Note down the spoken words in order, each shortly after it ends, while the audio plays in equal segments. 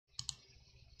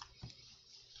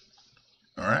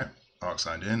Alright, Ark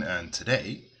signed in, and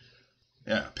today,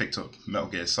 I picked up Metal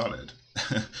Gear Solid.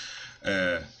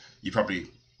 You probably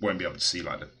won't be able to see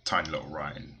like the tiny little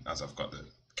writing as I've got the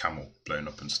camel blown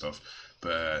up and stuff.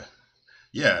 But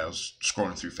I was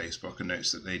scrolling through Facebook and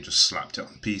noticed that they just slapped it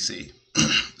on PC,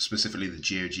 specifically the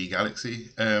GOG Galaxy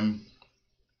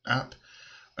app.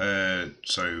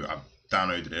 So I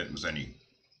downloaded it. It was only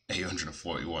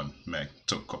 841 meg.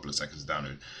 Took a couple of seconds to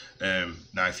download.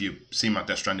 Now, if you've seen my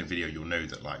Death Stranding video, you'll know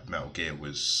that like Metal Gear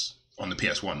was on the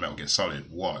PS1. Metal Gear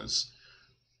Solid was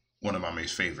one of my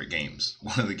most favorite games.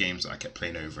 One of the games that I kept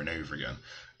playing over and over again.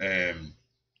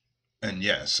 And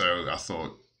yeah, so I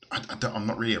thought I'm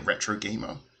not really a retro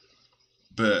gamer,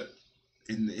 but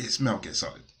it's Metal Gear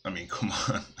Solid. I mean, come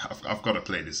on, I've got to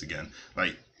play this again.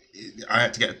 Like, I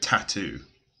had to get a tattoo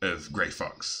of Grey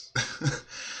Fox.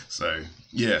 So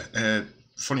yeah,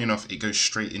 funny enough, it goes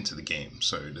straight into the game,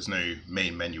 so there's no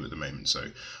main menu at the moment. So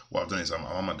what I've done is I'm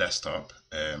on my desktop.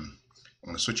 I'm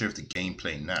going to switch over to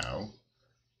gameplay now,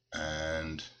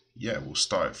 and yeah, we'll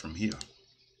start it from here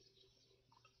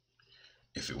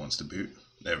if it wants to boot.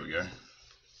 There we go.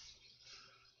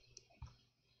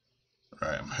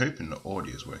 Right, I'm hoping the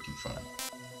audio is working fine.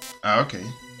 Okay.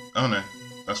 Oh no,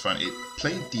 that's fine. It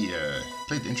played the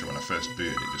intro when I first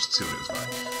booted it, just to see what it was like.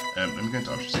 Let me go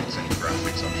into options, see if there's any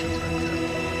graphics options or anything.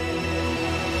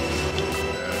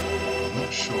 I'm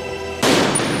not sure.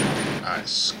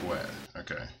 It's square.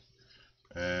 Okay.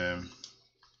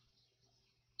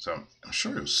 So I'm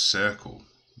sure it was circle.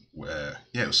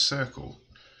 It was circle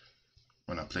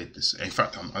when I played this. In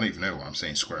fact, I don't even know why I'm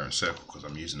saying square and circle, because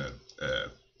I'm using a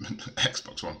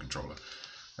Xbox One controller.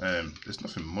 There's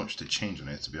nothing much to change on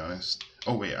it, to be honest.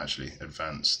 Oh wait, actually,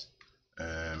 advanced.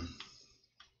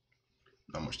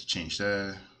 Not much to change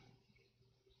there.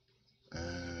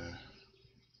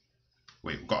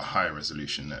 Wait, we've got a higher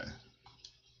resolution there.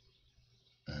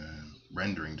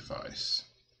 Rendering device.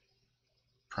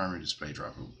 Primary display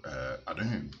driver. I don't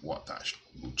know what that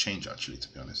will change actually, to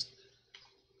be honest.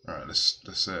 All right, let's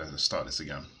start this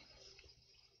again.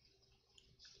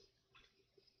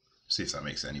 See if that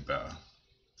makes it any better.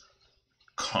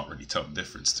 Can't really tell the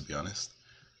difference, to be honest.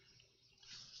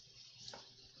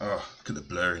 Oh, look at the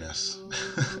blurriness.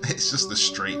 It's just the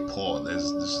straight port.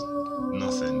 There's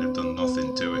nothing. They've done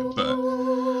nothing to it, but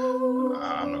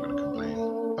I'm not going to complain.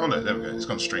 Oh look, there we go. It's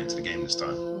gone straight into the game this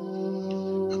time.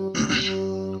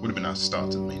 Would have been nice to start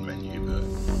at the main menu, but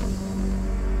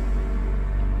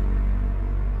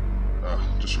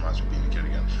just reminds me of being a kid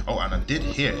again. Oh, and I did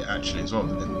hear actually as well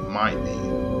that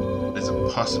there's a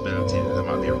possibility that there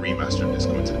might be a remaster of this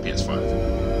coming to the PS5,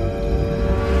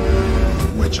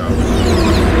 which I'm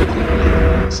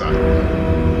really excited about.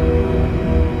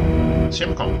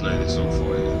 Shame I can't play this all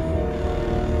for you.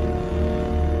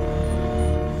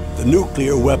 The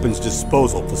nuclear weapons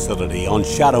disposal facility on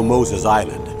Shadow Moses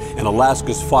Island in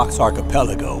Alaska's Fox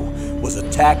Archipelago was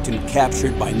attacked and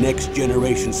captured by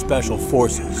next-generation special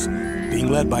forces, being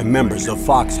led by members of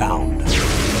Foxhound.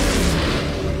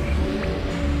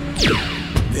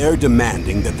 They're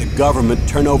demanding that the government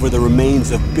turn over the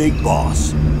remains of Big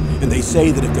Boss, and they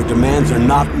say that if their demands are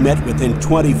not met within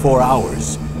 24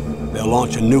 hours, they'll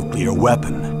launch a nuclear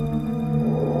weapon.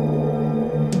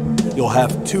 You'll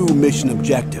have two mission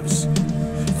objectives.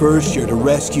 First, you're to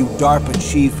rescue DARPA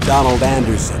Chief Donald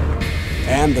Anderson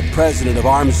and the president of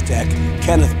Armstech,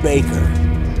 Kenneth Baker.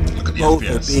 Both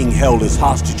are being held as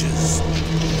hostages.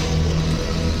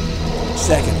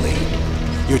 Secondly,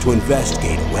 you're to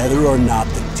investigate whether or not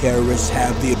the terrorists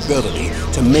have the ability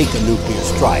to make a nuclear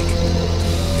strike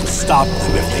and stop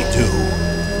them if they do.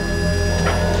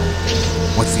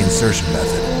 What's the insertion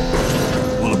method?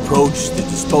 We'll approach the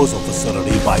disposal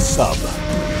facility by sub.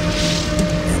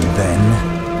 And then?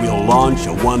 We'll launch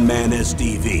a one-man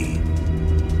SDV.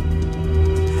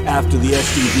 After the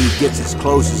SDV gets as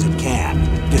close as it can,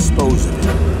 dispose of it.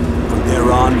 From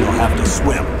there on, you'll have to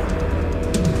swim.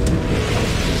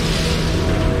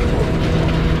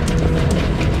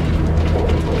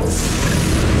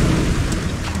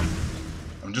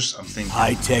 I'm thinking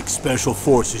High-tech Special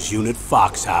Forces Unit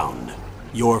Foxhound.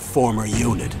 Your former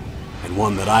unit, and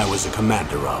one that I was a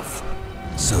commander of.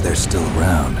 So they're still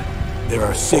around. There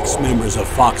are 6 members of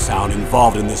Foxhound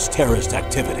involved in this terrorist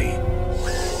activity.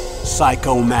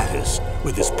 Psycho Mattis,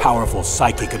 with his powerful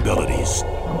psychic abilities.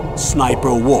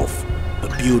 Sniper Wolf, the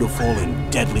beautiful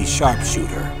and deadly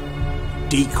sharpshooter.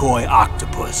 Decoy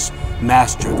Octopus,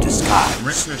 master of disguise. I'm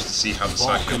really curious to see how the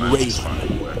Psycho Vulcan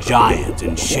Raven, Raven, giant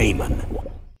and shaman.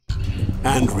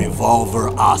 And Revolver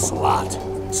Ocelot,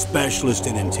 specialist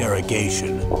in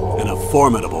interrogation and a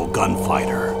formidable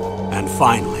gunfighter. And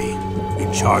finally,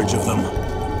 in charge of them,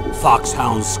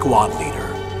 Foxhound squad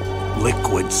leader,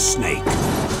 Liquid Snake.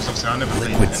 Obviously, I never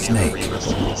played Liquid any Snake. of the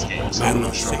remakes of this game, so Man I'm with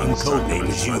not the sure same how the code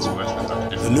name cycle as you. works with like a The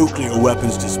different nuclear control.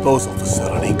 weapons disposal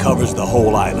facility covers the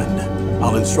whole island.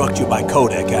 I'll instruct you by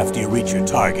codec after you reach your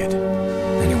target.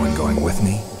 Anyone going with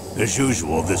me? As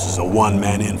usual, this is a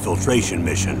one-man infiltration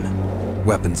mission.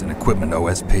 Weapons and equipment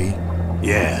OSP?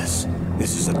 Yes,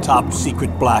 this is a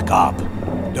top-secret black op.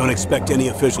 Don't expect any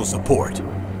official support.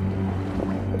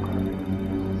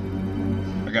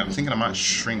 Again, I'm thinking I might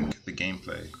shrink the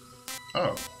gameplay.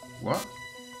 Oh, what?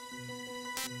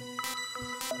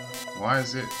 Why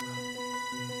is it?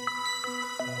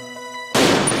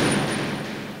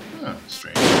 Oh,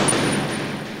 strange.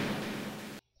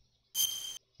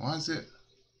 Why is it?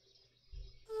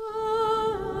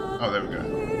 Oh, there we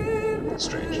go.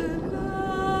 Strange.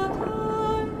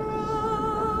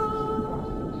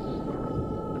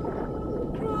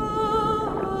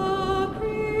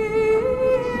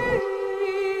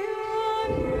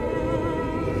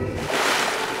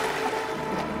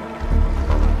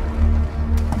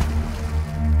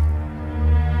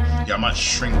 Yeah, I might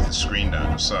shrink the screen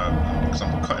down so because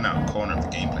I'm cutting out a corner of the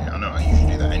gameplay. I know I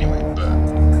usually do that anyway, but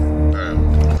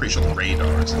I'm pretty sure the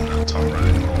radar is in that top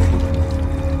right corner.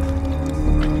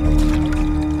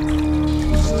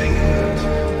 Stay alert.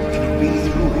 It'll be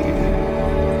through here.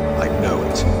 I know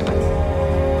it.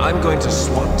 I'm going to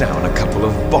swat down a couple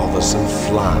of bothersome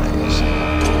flies.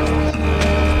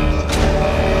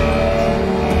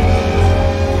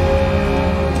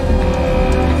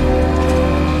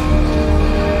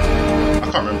 I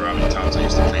can't remember how many times I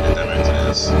used to play the demo to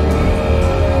this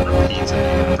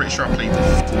repeatedly. I'm pretty sure I played the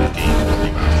full game probably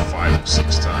about 5 or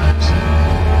 6 times.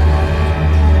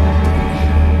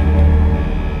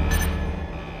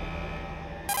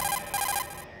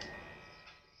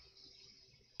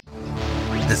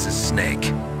 This is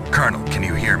Snake. Colonel, can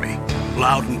you hear me?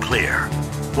 Loud and clear.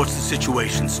 What's the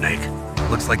situation, Snake?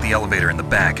 Looks like the elevator in the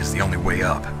back is the only way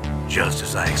up. Just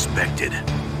as I expected.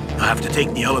 I'll have to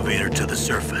take the elevator to the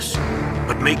surface,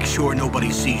 but make sure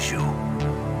nobody sees you.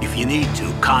 If you need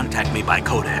to, contact me by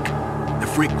codec. The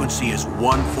frequency is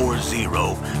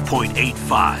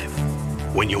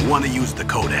 140.85. When you want to use the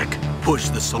codec, push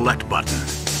the select button.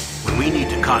 When we need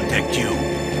to contact you,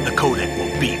 the codec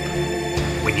will beep.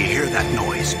 When you hear that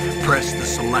noise, press the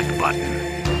select button.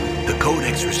 The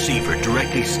codec's receiver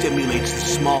directly stimulates the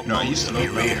small No, I used to love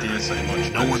your that ear. idea so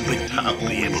much. No one but you will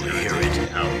be able to hear it.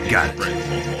 Got it. Break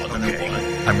fourth wall. I don't know why.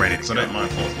 I'm ready to So I go. don't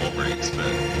mind fourth wall breaks, but I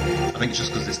think it's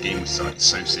just because this game was like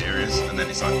so serious, and then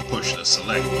it's like push the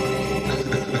select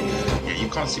button. Yeah, you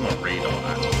can't see my radar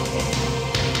at all.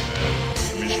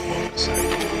 Let me just pause it a second.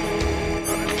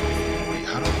 Wait,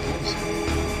 how do I pause it?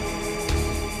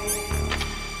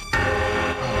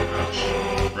 Oh gosh.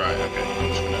 Right, okay. I'm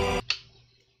just gonna.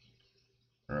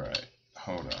 Right,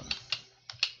 hold on.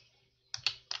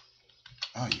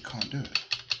 Oh, you can't do it.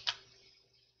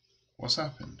 What's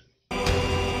happened?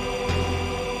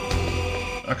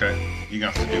 Okay, you're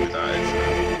gonna have to do with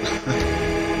that.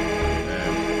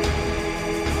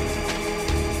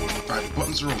 Right, the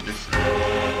buttons are all different.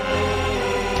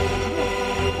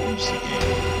 Pause the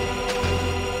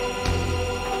game.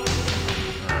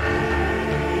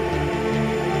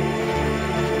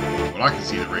 Right. Well, I can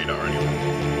see the radar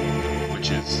anyway,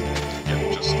 which is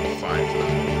yeah, just fine for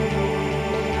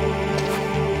that.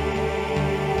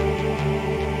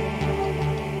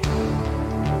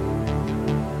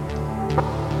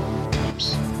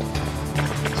 Oops.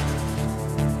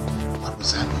 What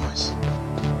was that noise?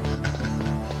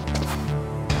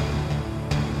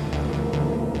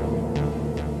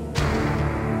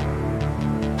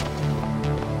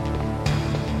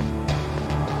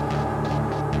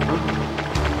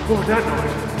 What was that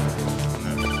noise?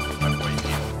 No, I'm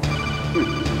waiting.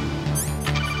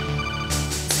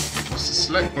 What's the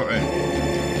select button?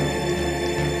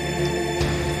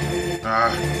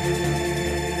 Ah,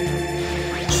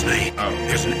 Snake, Oh.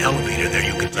 there's an elevator there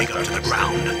you can take up to the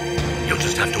ground. You'll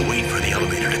just have to wait for the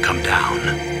elevator to come down.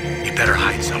 You better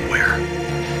hide somewhere.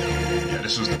 yeah,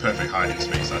 this was the perfect hiding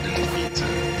space. I didn't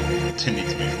need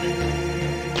to move me.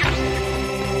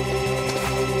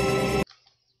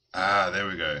 Ah, there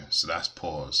we go. So that's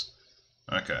pause.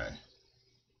 Okay.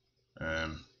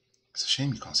 It's a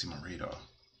shame you can't see my radar.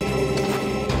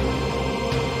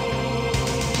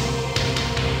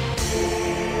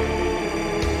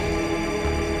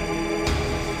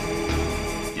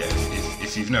 Yeah,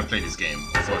 if you've never played this game,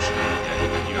 unfortunately,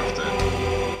 yeah, you have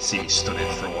to see me study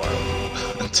it for a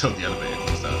while until the elevator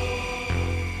comes down.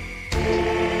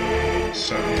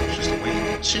 So, it's just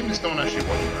waiting. Shame there's no one actually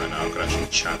watching right now. I could actually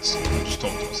chat so I can just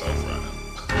talk to myself right now.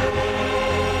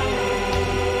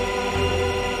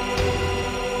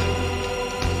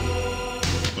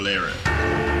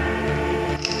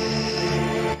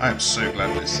 I am so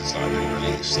glad this has like been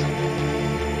released.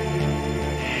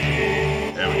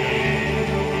 There we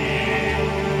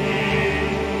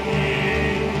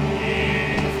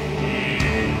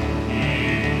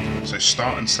go. So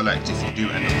start and select if you do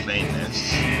end up playing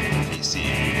this. You see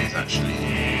it is actually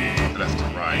left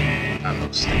and right and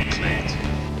looks still clicked.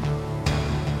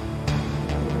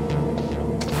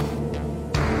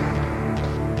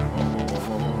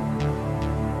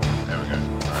 There we go.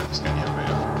 Alright, let's get the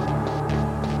elevator.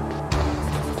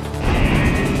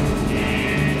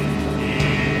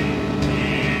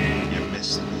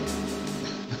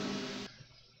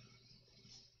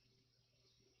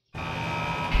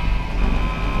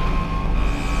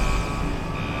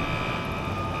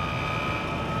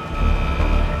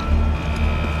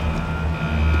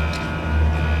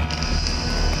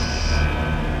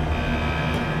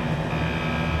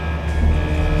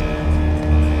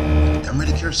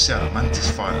 To see how the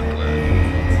Mantis file will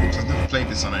work. I've never played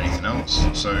this on anything else,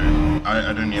 so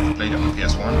I'd only ever played it on the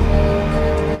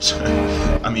PS1. So,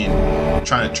 I mean,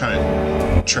 trying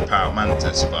to trip out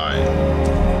Mantis by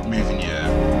moving your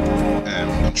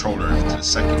controller over to the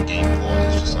second game port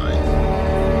is just like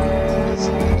it's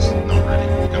not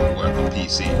really going to work on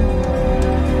PC.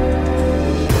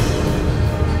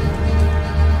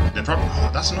 They're probably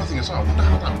that's another thing as well. I wonder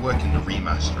how that would work in the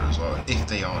remaster as well, if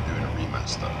they are doing a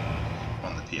remaster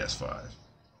on the PS5.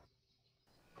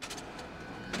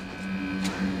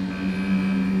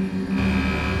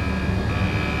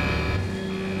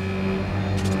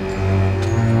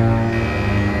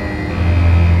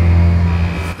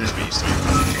 This bit used to be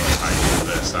I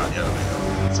burst out the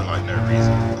elevator for like no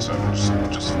reason, so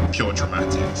just pure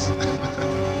dramatics.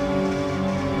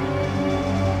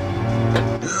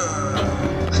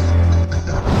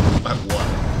 Like what?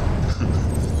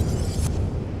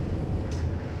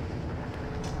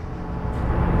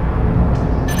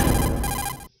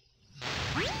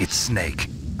 It's Snake.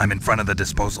 I'm in front of the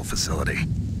disposal facility.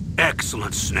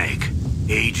 Excellent, Snake.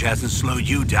 Age hasn't slowed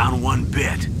you down one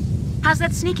bit. How's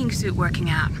that sneaking suit working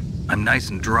out? I'm nice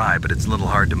and dry, but it's a little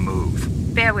hard to move.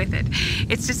 Bear with it.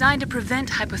 It's designed to prevent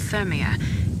hypothermia.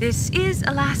 This is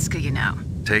Alaska, you know.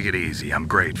 Take it easy, I'm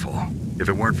grateful. If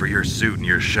it weren't for your suit and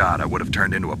your shot, I would have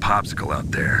turned into a popsicle out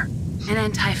there. An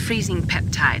anti-freezing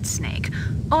peptide, Snake.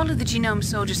 All of the genome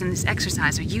soldiers in this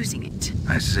exercise are using it.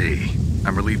 I see.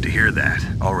 I'm relieved to hear that.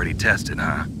 Already tested,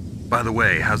 huh? By the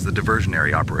way, how's the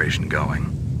diversionary operation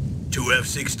going? 2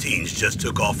 F-16s just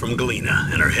took off from Galena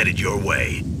and are headed your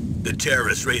way. The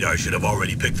terrorist radar should have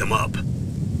already picked them up.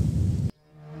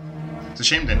 It's a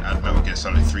shame they didn't add Metal Gear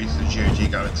Solid 3 to the GOG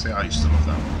Galaxy. I used to love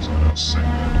that one, so that was so good.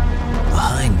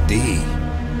 Behind D.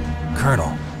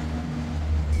 Colonel,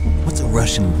 what's a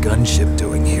Russian gunship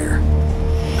doing here?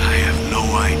 I have no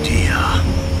idea,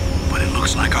 but it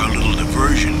looks like our little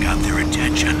diversion got their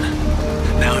attention.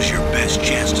 Now's your best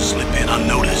chance to slip in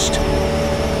unnoticed.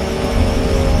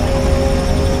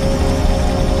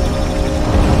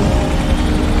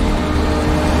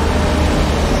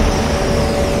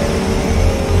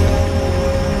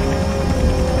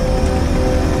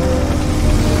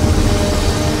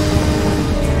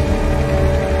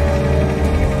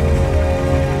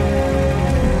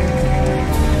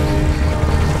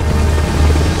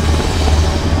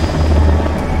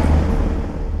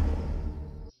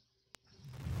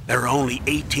 There are only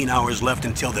 18 hours left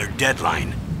until their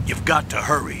deadline. You've got to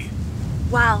hurry.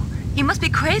 Wow, you must be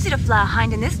crazy to fly a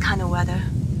hind in this kind of weather.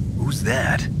 Who's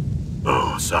that?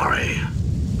 Oh, sorry.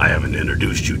 I haven't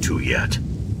introduced you two yet.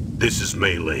 This is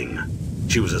Mei Ling.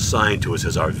 She was assigned to us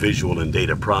as our visual and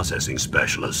data processing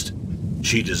specialist.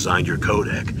 She designed your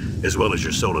codec, as well as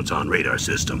your Soliton radar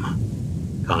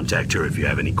system. Contact her if you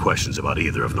have any questions about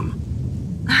either of them.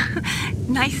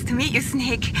 Nice to meet you,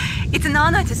 Snake. It's an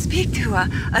honor to speak to a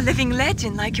living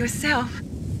legend like yourself.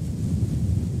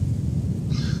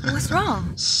 What's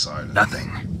wrong? Silence.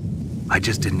 Nothing. I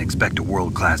just didn't expect a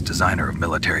world-class designer of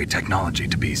military technology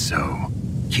to be so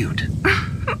cute.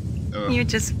 You're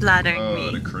just flattering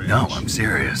me. The cringe. No, I'm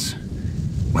serious.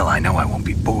 Well, I know I won't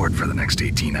be bored for the next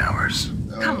 18 hours.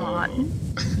 Come on.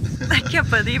 I can't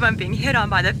believe I'm being hit on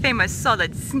by the famous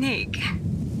Solid Snake.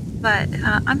 But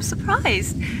I'm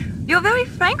surprised. You're very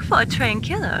frank for a trained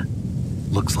killer.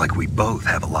 Looks like we both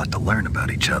have a lot to learn about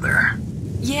each other.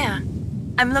 Yeah.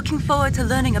 I'm looking forward to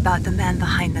learning about the man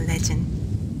behind the legend.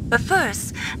 But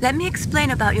first, let me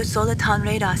explain about your Soliton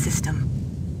radar system.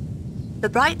 The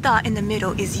bright dot in the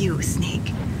middle is you,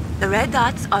 Snake. The red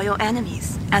dots are your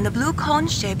enemies, and the blue cone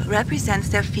shape represents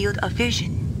their field of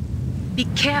vision. Be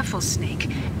careful, Snake.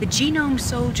 The genome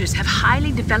soldiers have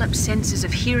highly developed senses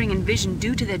of hearing and vision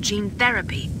due to their gene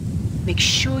therapy. Make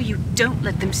sure you don't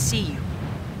let them see you.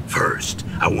 First,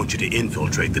 I want you to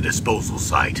infiltrate the disposal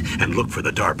site and look for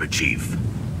the DARPA chief.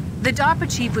 The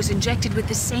DARPA chief was injected with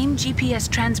the same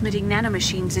GPS transmitting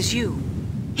nanomachines as you.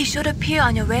 He should appear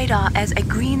on your radar as a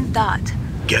green dot.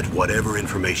 Get whatever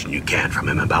information you can from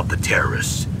him about the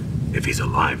terrorists. If he's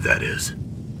alive, that is.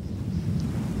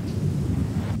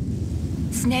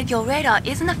 Snake, your radar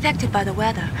isn't affected by the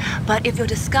weather, but if you're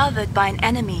discovered by an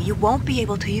enemy, you won't be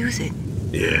able to use it.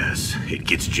 Yes, it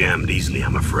gets jammed easily,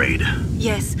 I'm afraid.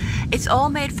 Yes, it's all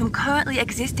made from currently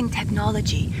existing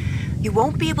technology. You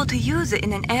won't be able to use it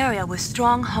in an area with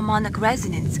strong harmonic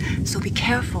resonance, so be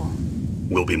careful.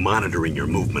 We'll be monitoring your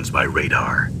movements by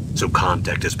radar, so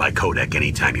contact us by codec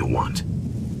anytime you want.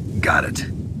 Got it.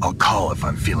 I'll call if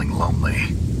I'm feeling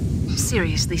lonely.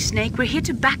 Seriously, Snake, we're here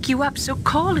to back you up, so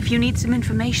call if you need some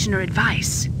information or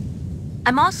advice.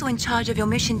 I'm also in charge of your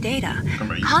mission data.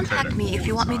 Contact me if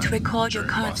you want me to record your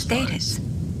current status.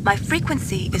 My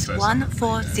frequency is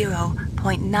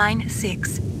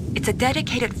 140.96. It's a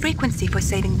dedicated frequency for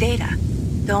saving data.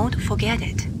 Don't forget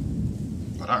it.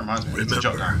 Well, that reminds me.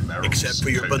 Remember, except for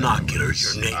your binoculars,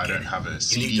 you're naked. I don't have a You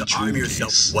CD need to arm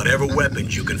yourself case. with whatever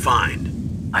weapons you can find.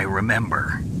 I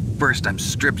remember. First I'm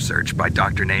strip searched by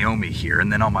Dr. Naomi here,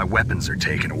 and then all my weapons are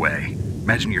taken away.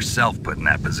 Imagine yourself put in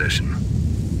that position.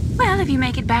 Well, if you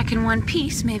make it back in one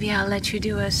piece, maybe I'll let you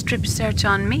do a strip search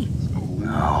on me.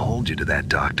 I'll hold you to that,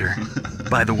 Doctor.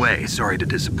 By the way, sorry to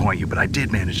disappoint you, but I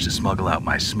did manage to smuggle out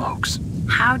my smokes.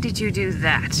 How did you do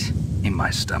that? In my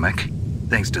stomach.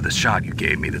 Thanks to the shot you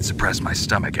gave me that suppressed my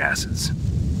stomach acids.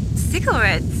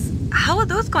 Cigarettes? How are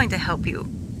those going to help you?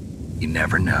 You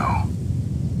never know.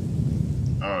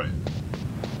 Alright.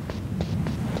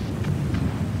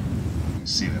 You can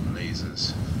see them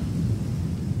lasers.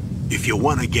 If you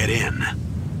want to get in,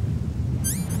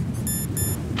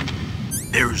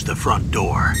 there's the front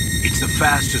door. It's the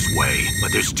fastest way,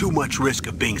 but there's too much risk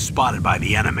of being spotted by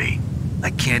the enemy. I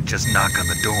can't just knock on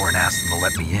the door and ask them to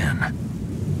let me in.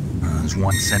 There's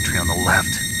one sentry on the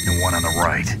left and one on the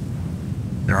right.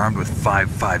 They're armed with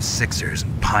 5.56ers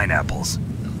and pineapples.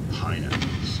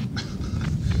 Pineapples.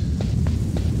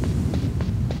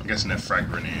 I'm guessing they're frag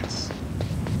grenades.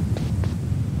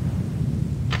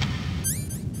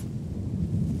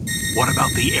 What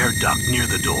about the air duct near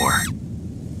the door?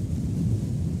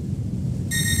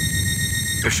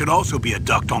 There should also be a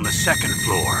duct on the second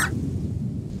floor.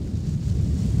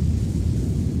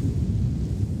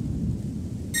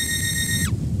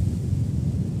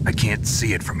 I can't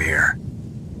see it from here.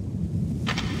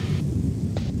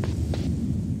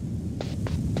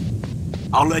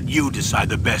 I'll let you decide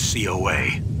the best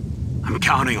COA. I'm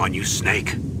counting on you,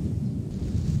 Snake.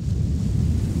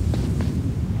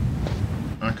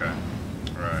 Okay.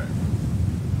 Right.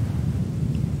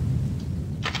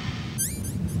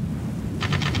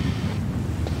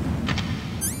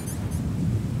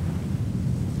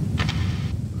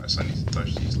 Right, so I need to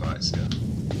touch these lights here.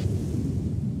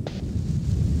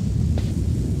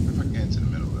 If I can get into the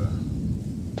middle there.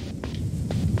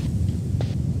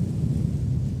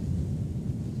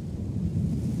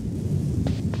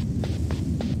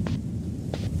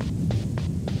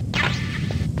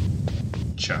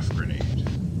 Chaff grenade.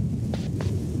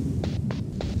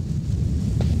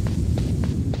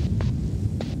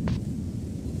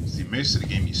 See, most of the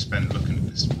game you spend looking at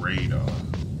this radar.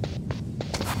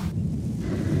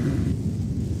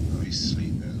 Oh, he's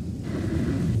sleeping.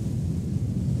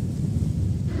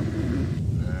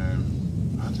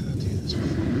 How did I do this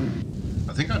before?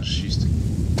 I think I just used to.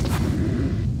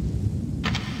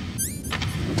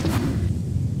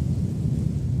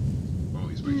 Oh,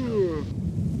 he's waking up.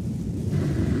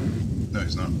 No,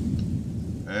 he's not.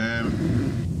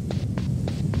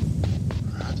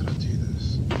 How did I do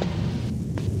this?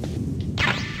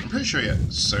 I'm pretty sure, yeah,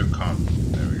 so calm.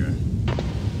 There we go.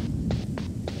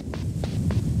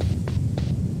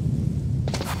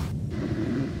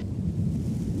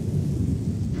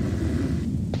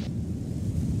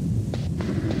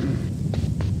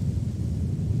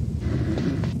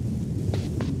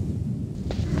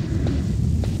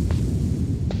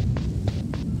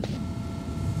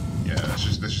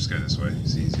 Let's just go this way.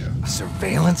 It's easier. A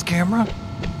surveillance camera?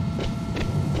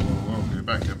 Whoa, whoa, go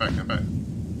back, go back, go back.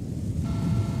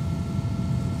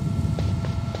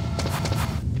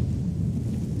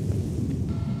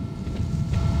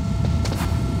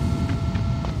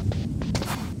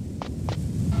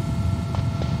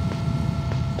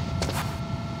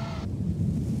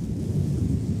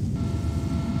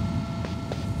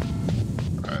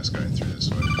 Alright, let's go through this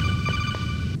way.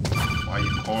 Why are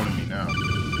you calling me now?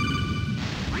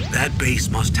 That base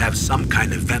must have some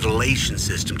kind of ventilation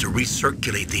system to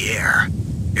recirculate the air.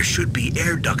 There should be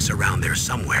air ducts around there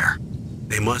somewhere.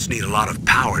 They must need a lot of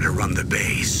power to run the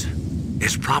base.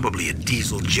 There's probably a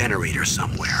diesel generator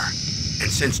somewhere.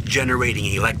 And since generating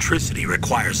electricity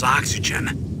requires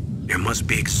oxygen, there must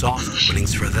be exhaust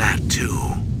openings for that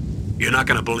too. You're not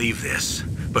gonna believe this,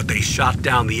 but they shot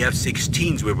down the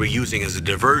F-16s we were using as a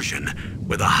diversion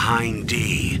with a Hind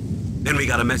D. Then we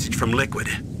got a message from Liquid.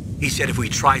 He said if we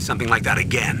try something like that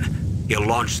again, he'll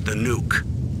launch the nuke.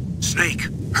 Snake,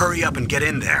 hurry up and get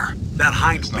in there. That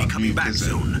Hind will be coming back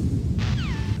soon.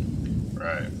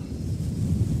 Right.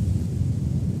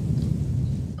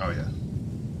 Oh yeah.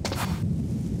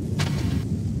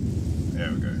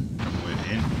 There we go. And we're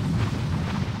in.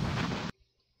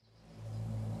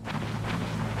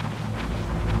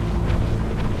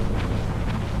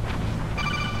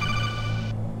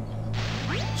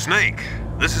 Snake,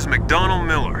 this is McDonald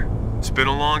Miller. It's been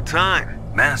a long time.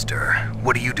 Master,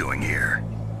 what are you doing here?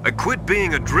 I quit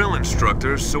being a drill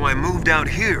instructor, so I moved out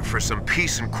here for some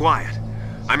peace and quiet.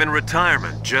 I'm in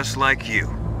retirement, just like you.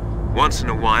 Once in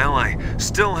a while, I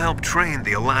still help train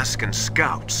the Alaskan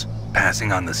Scouts.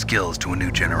 Passing on the skills to a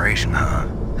new generation, huh?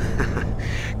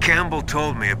 Campbell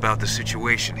told me about the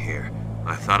situation here.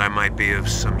 I thought I might be of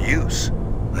some use.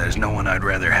 There's no one I'd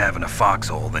rather have in a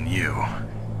foxhole than you.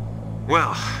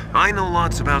 Well, I know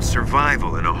lots about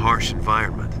survival in a harsh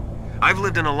environment. I've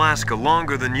lived in Alaska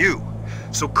longer than you,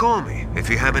 so call me if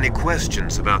you have any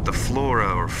questions about the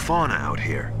flora or fauna out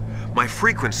here. My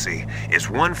frequency is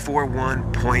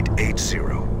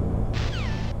 141.80.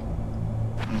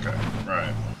 Okay,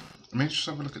 right. Let me just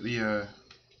have a look at the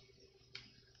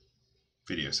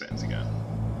video settings again.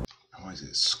 Oh, is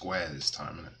it square this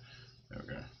time, isn't it? There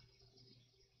we go.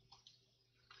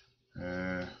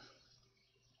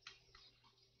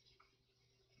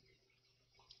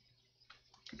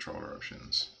 Controller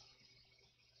options.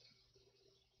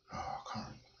 Oh, I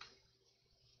can't.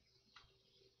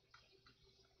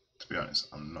 To be honest,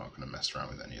 I'm not going to mess around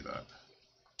with any of that.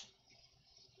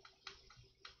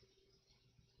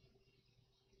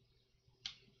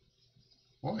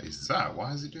 What is that?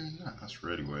 Why is it doing that? That's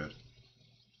really weird.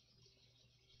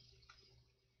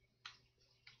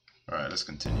 Alright, let's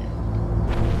continue.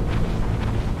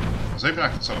 I was hoping I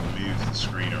could sort of move the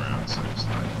screen around so it's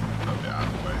like a little bit out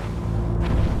of the way.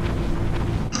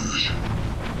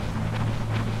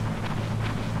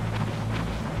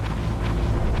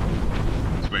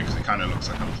 It's weird because it kind of looks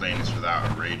like I'm playing this without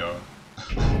a radar.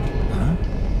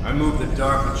 I moved the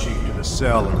Darker Chief to the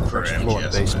cell in the first floor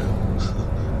basement.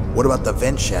 What about the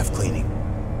vent shaft cleaning?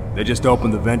 They just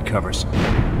opened the vent covers.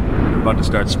 They're about to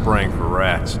start spraying for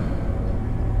rats.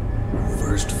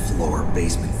 First floor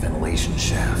basement ventilation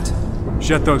shaft.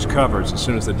 Shut those covers as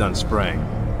soon as they're done spraying.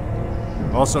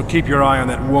 Also, keep your eye on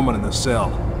that woman in the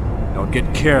cell. Don't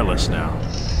get careless now.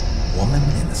 Woman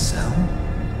in the cell?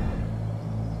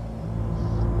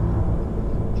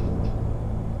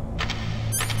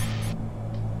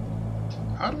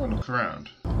 How do I look around?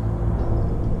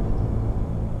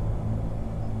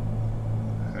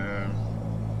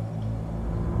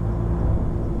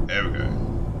 There we go.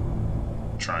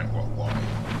 Triangle Y.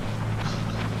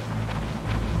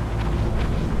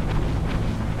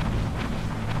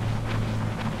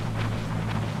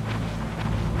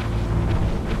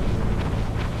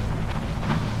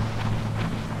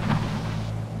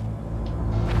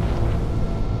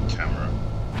 Camera.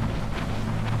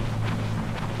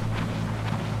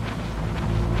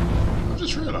 I've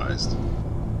just realised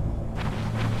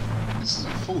this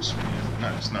isn't full screen, is it? No,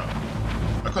 it's not.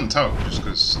 I couldn't tell just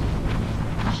because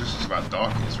it's just about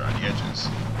dark it is around the edges.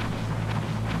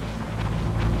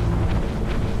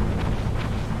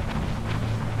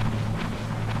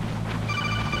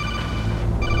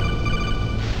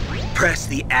 Press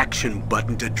the action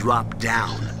button to drop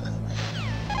down.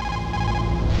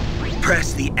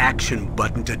 Press the action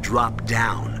button to drop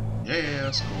down. Yeah,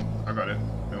 that's cool. I got it.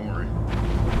 Don't worry.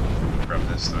 Grab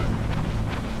this though.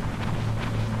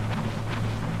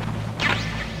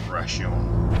 Ration.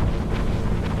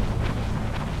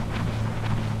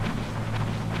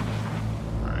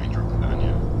 Alright, ain't dropping down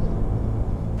yet.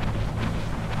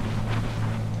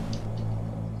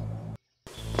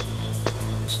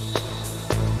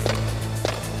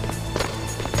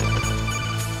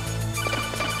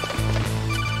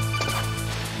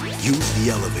 Use the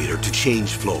elevator to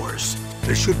change floors.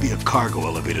 There should be a cargo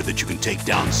elevator that you can take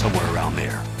down somewhere around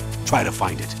there. Try to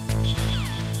find it.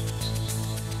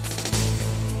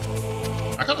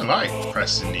 I kind of like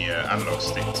pressing the analog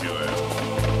stick to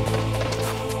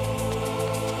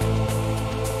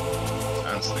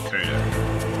answer the codec.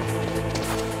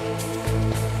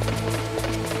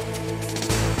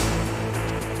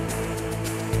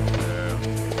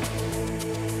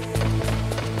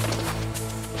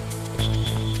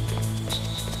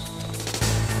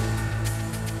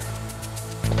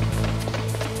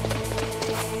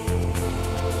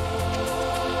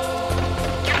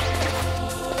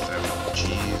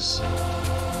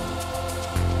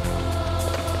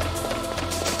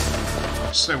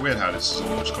 It's so weird how this is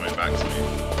all just coming back to me.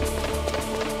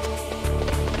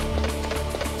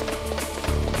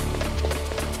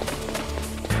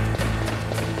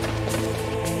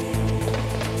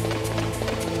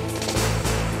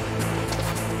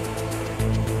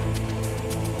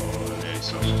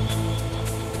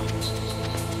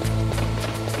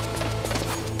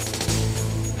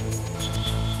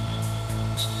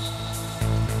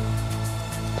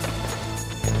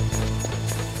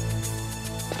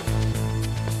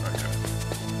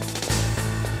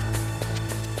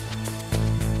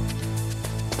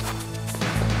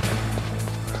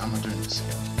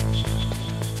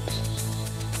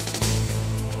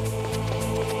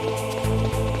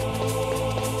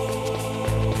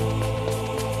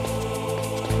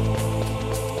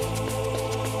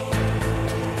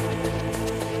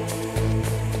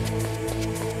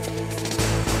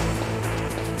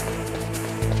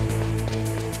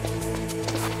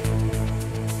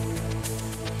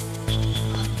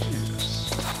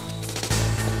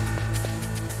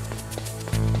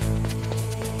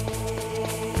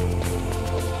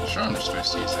 I'm just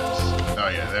supposed to use this. Oh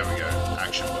yeah, there we go.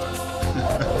 Action button.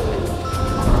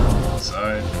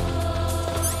 Side.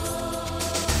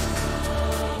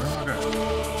 Where am I going?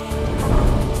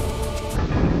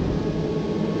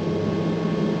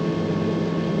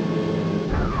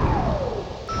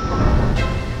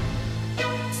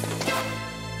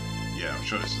 Yeah, I'm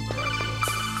sure this is the right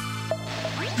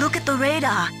floor. Look at the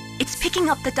radar. It's picking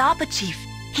up the DARPA chief.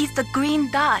 He's the green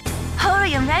dot.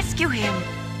 Hurry and rescue him.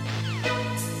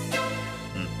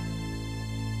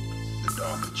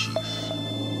 Chief.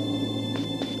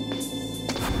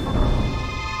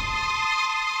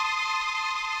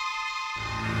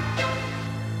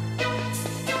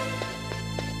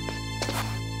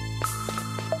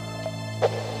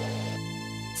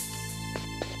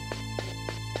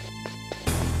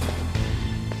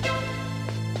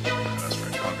 That's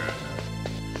right, I'll go.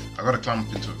 I gotta climb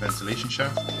up into a ventilation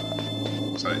shaft.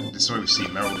 So this is where we see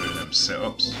Meryl doing them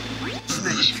sit-ups.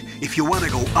 Snake, if you want to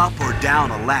go up or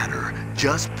down a ladder,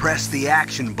 just press the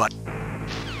action button.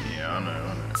 Yeah, I know.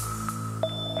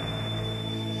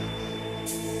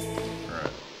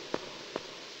 Alright.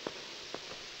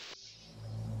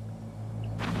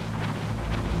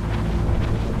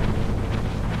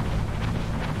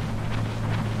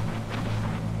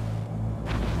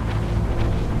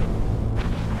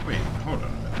 Wait, hold on a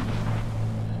minute.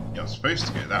 Yeah, I'm supposed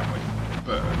to go that way,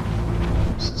 but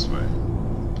it's this way.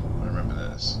 I remember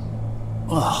this.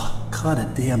 Ugh, kinda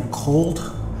damn cold.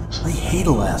 I hate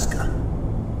Alaska.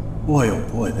 Boy, oh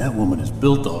boy, that woman is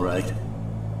built all right.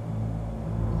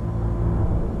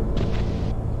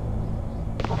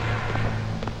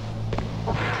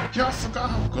 Yeah, I forgot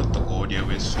how good the audio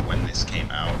is for when this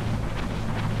came out.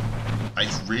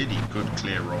 It's really good,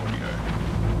 clear audio.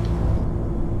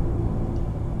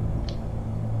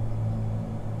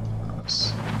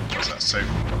 What's that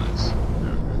soaking bullets?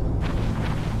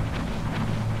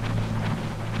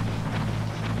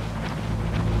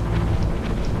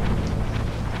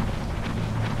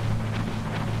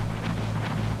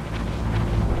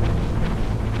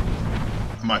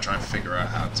 I might try and figure out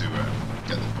how to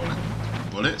get the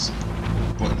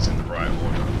buttons in the right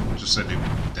order, just so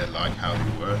they're like how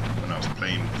they were when I was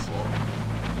playing before.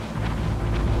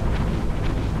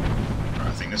 Right,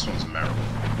 I think this one's Meryl.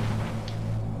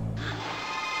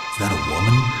 Is that a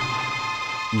woman?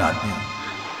 Not him.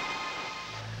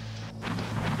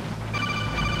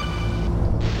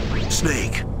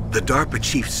 Snake, the DARPA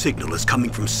chief's signal is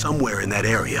coming from somewhere in that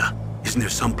area. Isn't there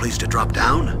some place to drop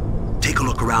down? Take a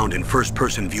look around in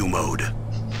first-person view mode.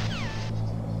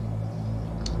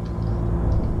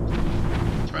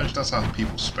 That's how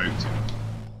people spoke to him.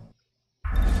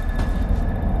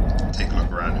 Take a look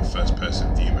around in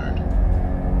first-person view mode.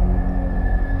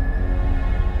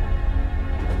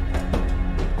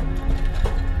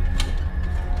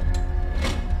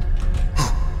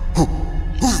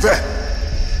 Who's that?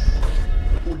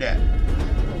 Who that?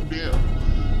 Oh dear.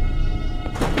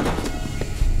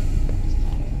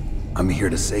 I'm here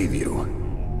to save you.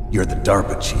 You're the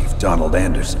DARPA chief, Donald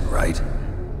Anderson, right?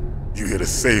 You here to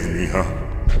save me, huh?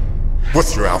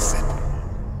 What's your outfit?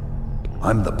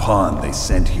 I'm the pawn they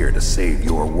sent here to save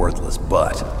your worthless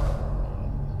butt.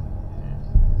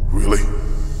 Really?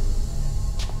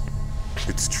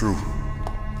 It's true.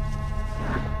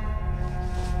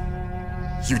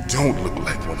 You don't look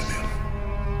like one of them.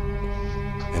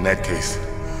 In that case,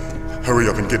 hurry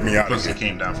up and get me out of here.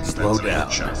 Came down from Slow down.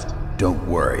 Shaft. Don't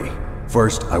worry.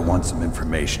 First, I want some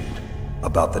information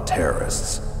about the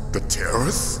terrorists. The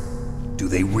terrorists? Do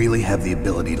they really have the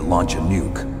ability to launch a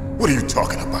nuke? What are you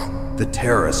talking about? The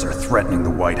terrorists are threatening the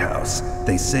White House.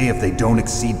 They say if they don't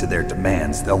accede to their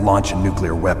demands, they'll launch a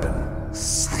nuclear weapon.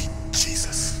 Sweet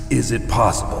Jesus. Is it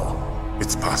possible?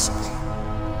 It's possible.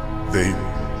 They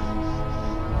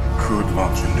could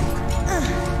launch a nuke.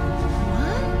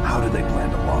 How do they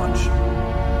plan to launch?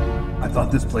 I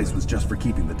thought this place was just for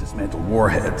keeping the dismantled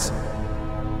warheads.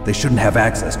 They shouldn't have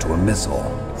access to a missile.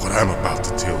 What I'm about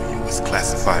to tell you is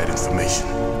classified information.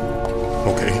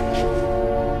 Okay?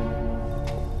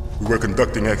 We're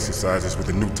conducting exercises with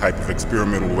a new type of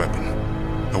experimental weapon.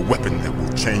 A weapon that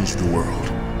will change the world.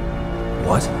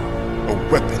 What? A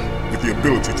weapon with the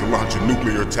ability to launch a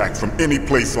nuclear attack from any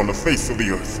place on the face of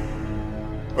the Earth.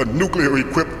 A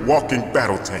nuclear-equipped walking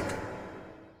battle tank.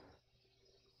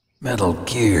 Metal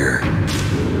Gear.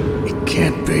 It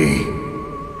can't be.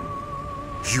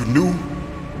 You knew?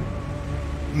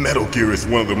 Metal Gear is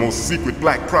one of the most secret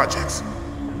black projects.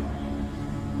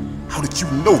 How did you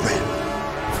know that?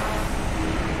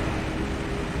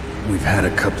 We've had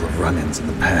a couple of run-ins in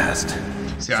the past.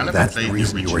 See, I never That's played the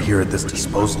reason you were here at this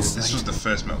disposal site? This was the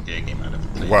first Metal Gear game I ever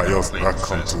played. Why else would I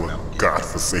come to a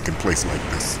godforsaken place like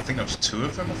this? I think there was 2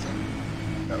 of them, I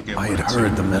think. Metal Gear I had 1 and 2,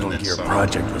 heard the and Metal then Gear some.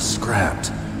 project was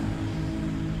scrapped.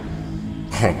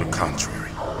 On the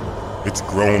contrary, it's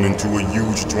grown into a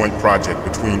huge joint project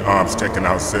between Arms Tech and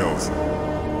ourselves.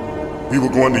 We were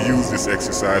going to use this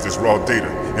exercise as raw data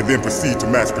and then proceed to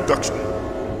mass production.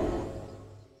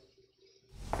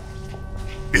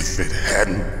 If it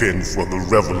hadn't been for the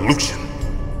revolution.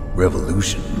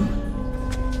 Revolution?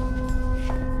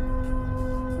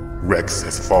 Rex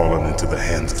has fallen into the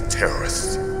hands of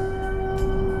terrorists.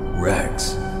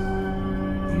 Rex?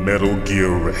 Metal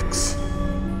Gear Rex.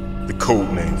 The code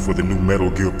name for the new Metal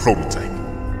Gear prototype.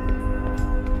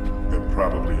 They're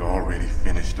probably already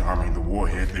finished arming the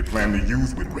warhead they plan to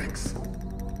use with Rex.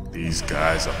 These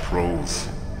guys are pros.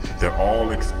 They're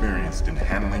all experienced in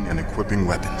handling and equipping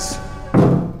weapons.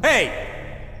 Hey!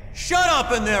 Shut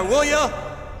up in there, will ya?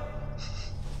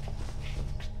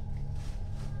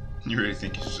 You really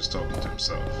think he's just talking to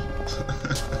himself?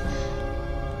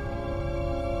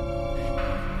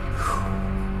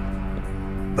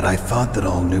 But I thought that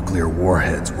all nuclear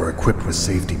warheads were equipped with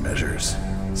safety measures.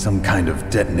 Some kind of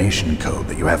detonation code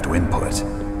that you have to input.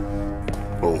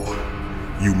 Oh,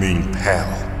 you mean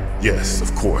PAL? Yes,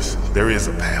 of course, there is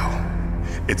a PAL.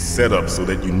 It's set up so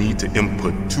that you need to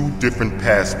input 2 different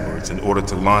passwords in order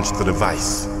to launch the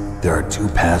device. There are 2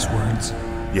 passwords?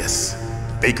 Yes.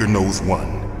 Baker knows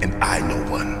one, and I know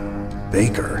one.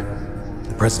 Baker?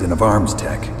 The president of Arms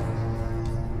Tech?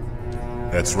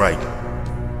 That's right.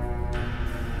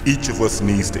 Each of us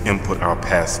needs to input our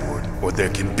password, or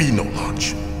there can be no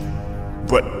launch.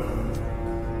 But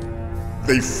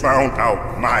they found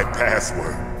out my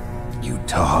password. You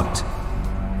talked?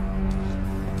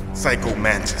 Psycho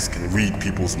Mantis can read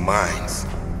people's minds.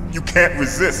 You can't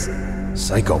resist.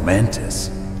 Psycho Mantis?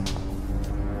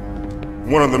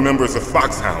 One of the members of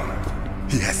Foxhound.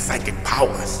 He has psychic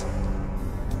powers.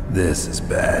 This is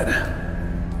bad.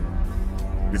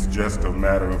 It's just a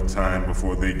matter of time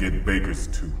before they get Baker's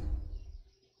too.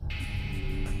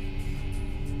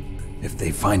 If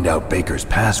they find out Baker's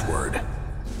password...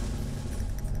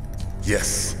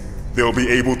 Yes, they'll be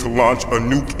able to launch a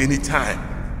nuke anytime.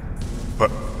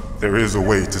 But there is a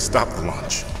way to stop the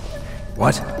launch.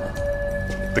 What?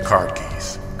 The card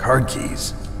keys. Card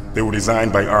keys? They were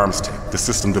designed by Arms Tech, the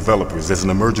system developers, as an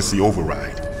emergency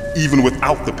override. Even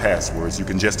without the passwords, you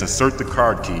can just insert the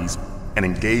card keys and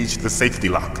engage the safety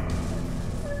lock.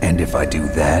 And if I do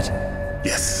that?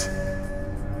 Yes.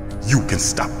 You can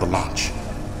stop the launch.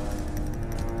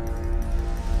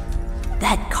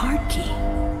 That card key.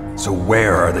 So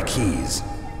where are the keys?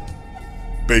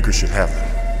 Baker should have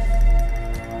them.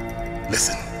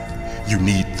 Listen, you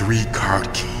need 3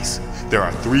 card keys. There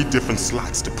are 3 different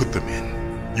slots to put them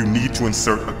in. You need to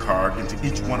insert a card into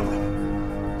each one of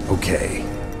them. Okay,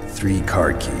 3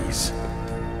 card keys.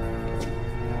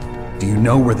 Do you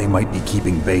know where they might be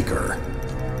keeping Baker?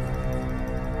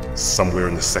 Somewhere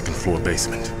in the 2nd floor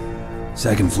basement.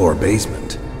 2nd floor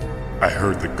basement? I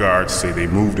heard the guards say they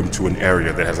moved him to an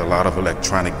area that has a lot of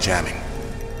electronic jamming.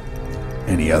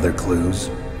 Any other clues?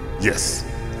 Yes,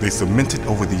 they cemented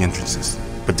over the entrances,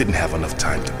 but didn't have enough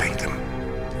time to paint them.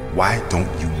 Why don't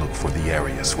you look for the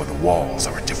areas where the walls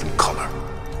are a different color?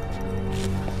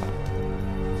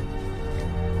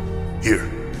 Here,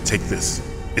 take this.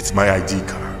 It's my ID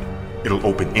card. It'll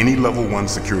open any level 1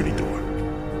 security door.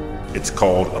 It's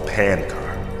called a PAN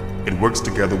card. It works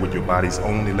together with your body's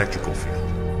own electrical field.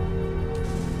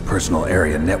 Personal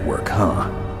area network, huh?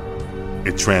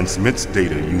 It transmits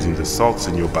data using the salts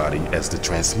in your body as the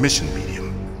transmission medium.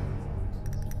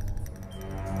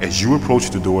 As you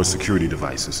approach the door's security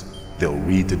devices, they'll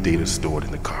read the data stored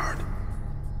in the card.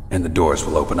 And the doors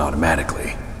will open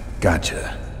automatically.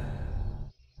 Gotcha.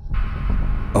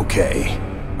 Okay,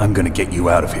 I'm gonna get you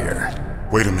out of here.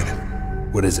 Wait a minute.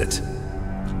 What is it?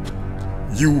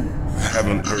 You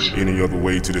haven't heard any other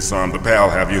way to disarm the PAL,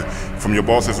 have you? From your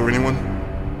bosses or anyone?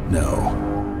 No.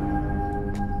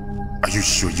 Are you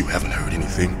sure you haven't heard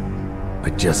anything? I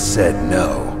just said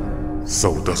no.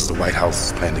 So does the White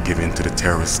House plan to give in to the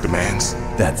terrorists' demands?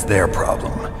 That's their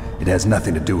problem. It has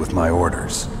nothing to do with my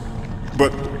orders.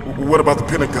 But what about the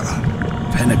Pentagon?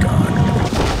 Pentagon?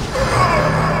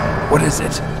 What is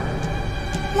it?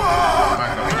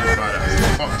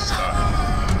 What's that?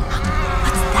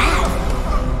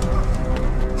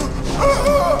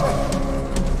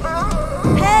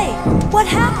 Hey, what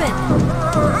happened?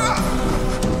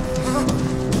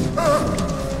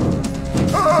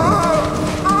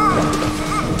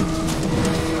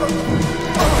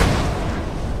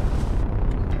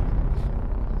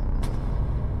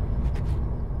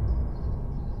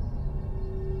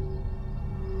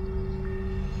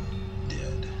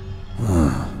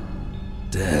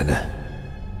 Dead.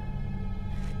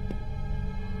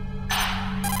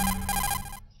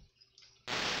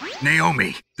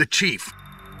 Naomi, the chief.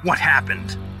 What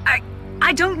happened?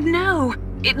 I don't know.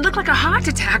 It looked like a heart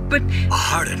attack, but... A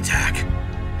heart attack?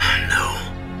 No.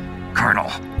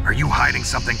 Colonel, are you hiding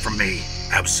something from me?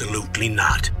 Absolutely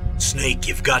not. Snake,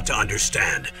 you've got to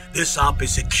understand. This op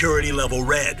is security level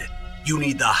red. You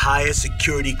need the highest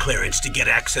security clearance to get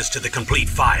access to the complete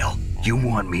file. You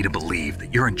want me to believe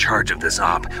that you're in charge of this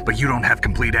op, but you don't have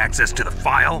complete access to the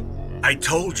file? I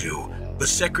told you, the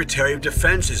Secretary of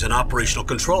Defense is in operational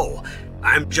control.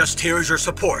 I'm just here as your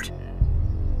support.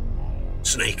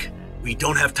 Snake, we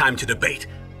don't have time to debate.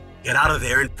 Get out of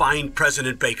there and find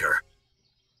President Baker.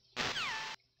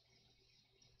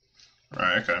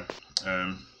 Right, okay.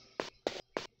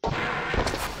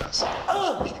 That's...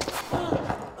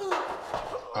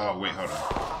 Oh, wait, hold on.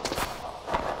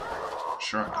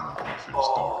 Sure, I can go through this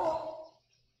door.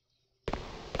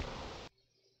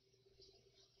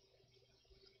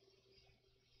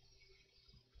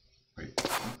 Wait.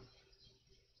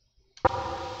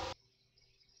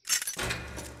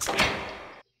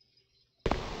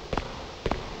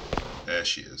 There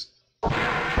she is.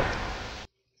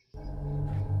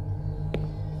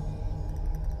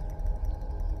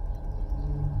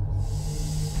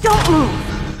 Don't move!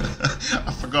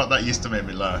 I forgot that used to make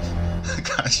me laugh. The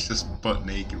guy's just butt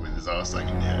naked with his ass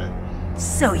hanging in the air.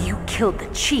 So you killed the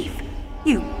chief,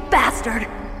 you bastard!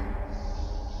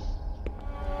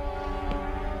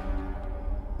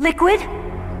 Liquid?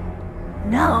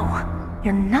 No,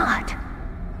 you're not.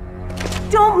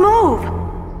 Don't move!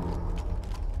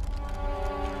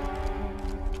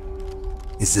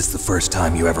 Is this the first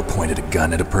time you ever pointed a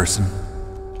gun at a person?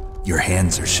 Your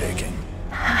hands are shaking.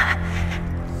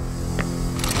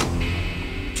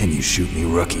 Can you shoot me,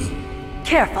 rookie?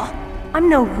 Careful, I'm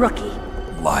no rookie.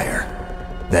 Liar.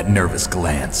 That nervous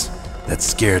glance, that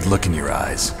scared look in your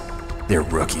eyes. They're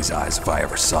rookie's eyes if I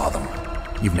ever saw them.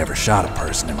 You've never shot a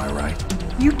person, am I right?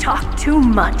 You talk too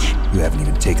much. You haven't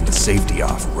even taken the safety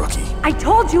off, rookie. I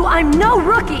told you I'm no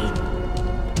rookie!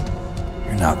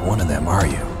 You're not one of them, are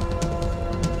you?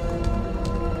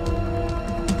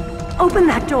 Open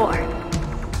that door.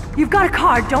 You've got a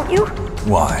card, don't you?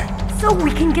 Why? So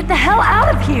we can get the hell out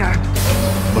of here!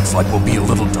 Looks like we'll be a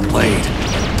little delayed.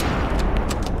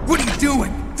 What are you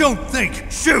doing? Don't think!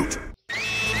 Shoot!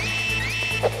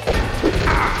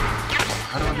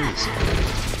 How do I do this?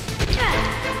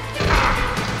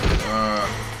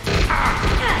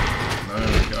 There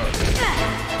we go.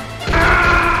 Oh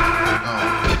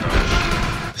my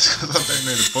gosh. It's because I don't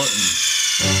know the buttons.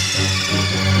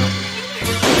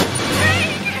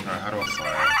 Alright, how do I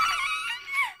fire?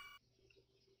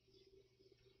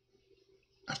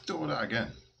 I have to do all that again.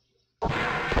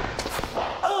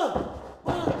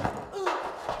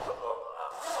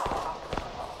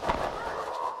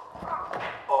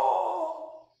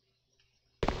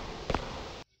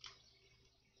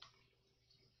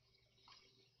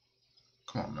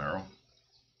 Come on, Meryl.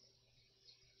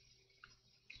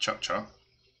 Chop chop.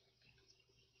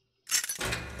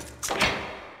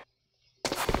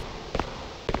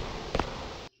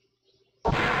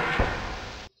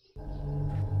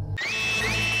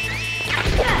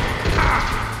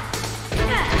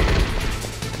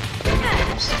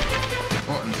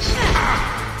 Buttons.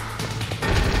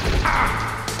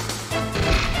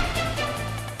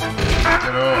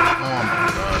 Get off. Oh my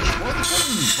gosh. What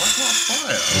buttons? Why can't I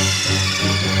fire?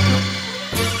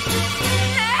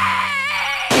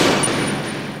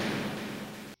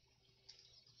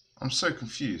 I'm so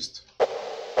confused.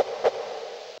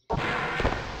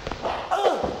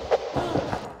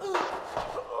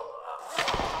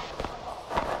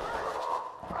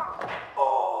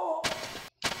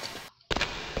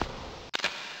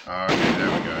 Okay,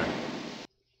 there we go.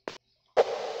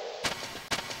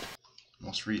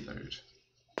 Must reload.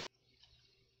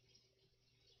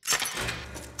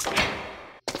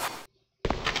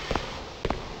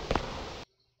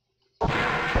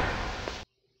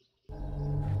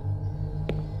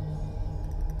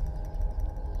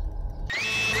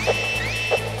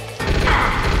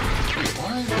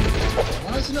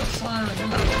 Why is it not firing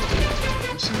now?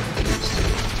 I'm so confused.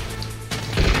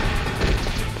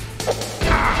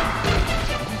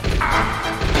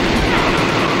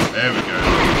 There we go.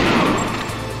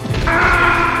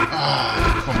 Ah,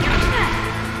 come on.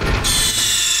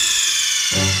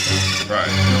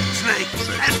 Right. Snake!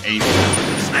 So it's 8.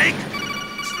 Snake!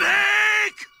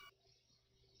 Snake!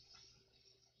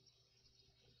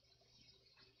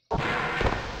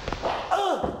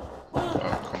 Oh,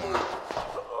 come on.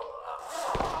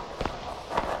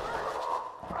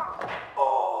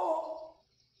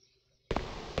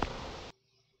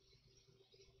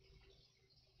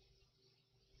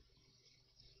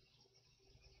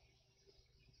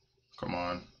 Come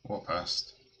on, walk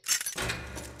past.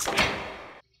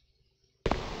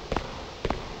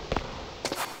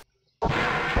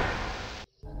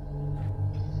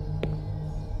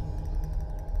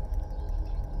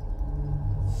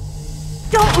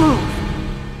 Don't move!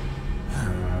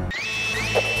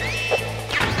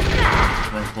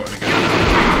 Wrong button again.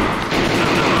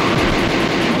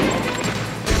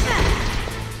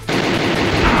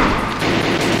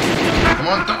 Come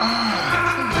on, come on.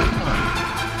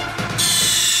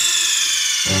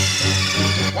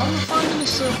 Why am I finding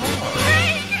this so hard?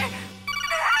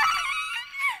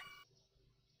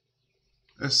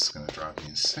 This is gonna drive me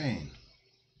insane.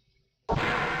 Let me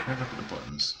look at the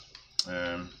buttons.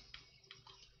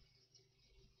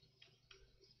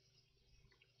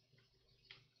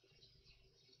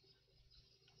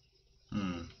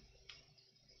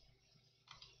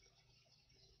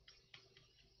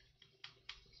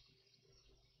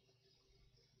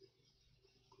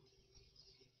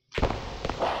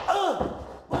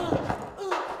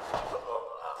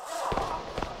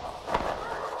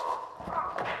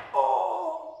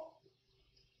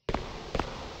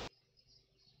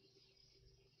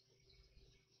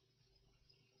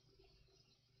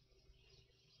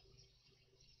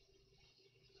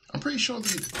 I'm pretty sure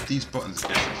these buttons are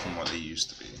different from what they used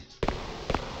to be.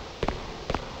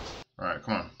 Alright,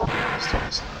 come on. Let's do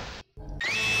this now.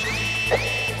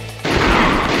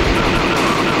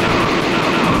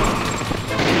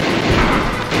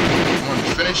 Come on,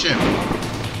 finish him!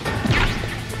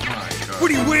 My God. What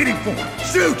are you waiting for?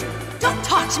 Shoot! Don't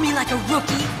talk to me like a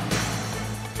rookie.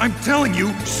 I'm telling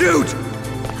you, shoot!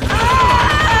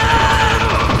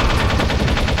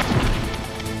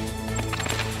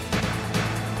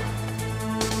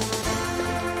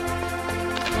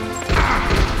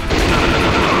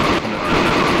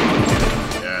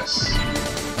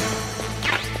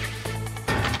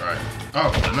 Oh,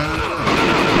 no.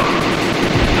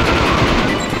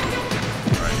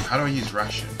 Right, how do I use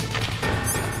ration?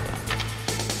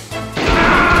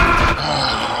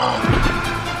 Oh,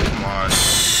 come on.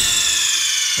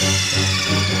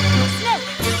 Snake!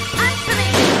 Answer me!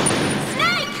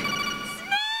 Snake!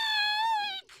 Snake!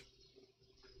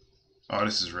 Oh,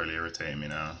 this is really irritating me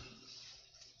now.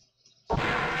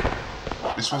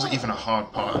 This wasn't even a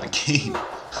hard part of the game.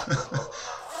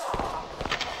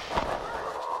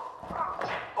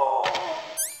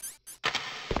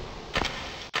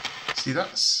 See,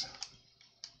 that's...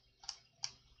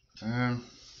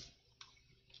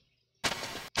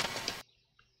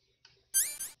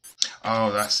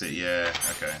 Oh, that's it, yeah,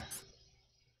 okay.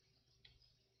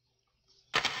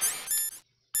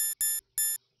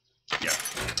 Yeah,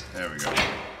 there we go.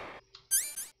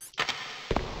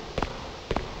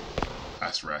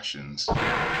 That's rations.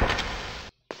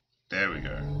 There we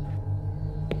go.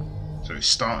 So we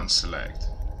start and select.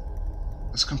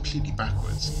 That's completely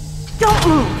backwards. Don't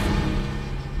move!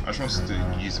 I just wanted to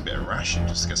use a bit of ration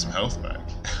just to get some health back.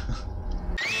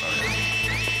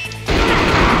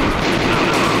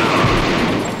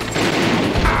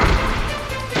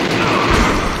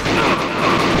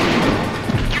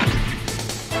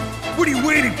 What are you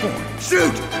waiting for?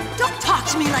 Shoot! Don't talk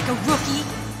to me like a rookie.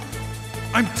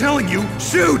 I'm telling you,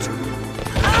 shoot!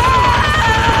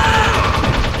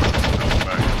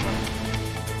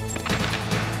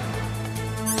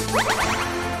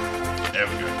 There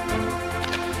we go.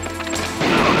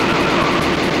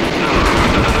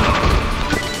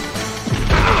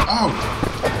 Oh!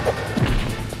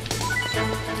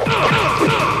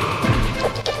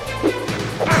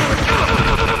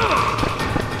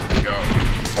 Go.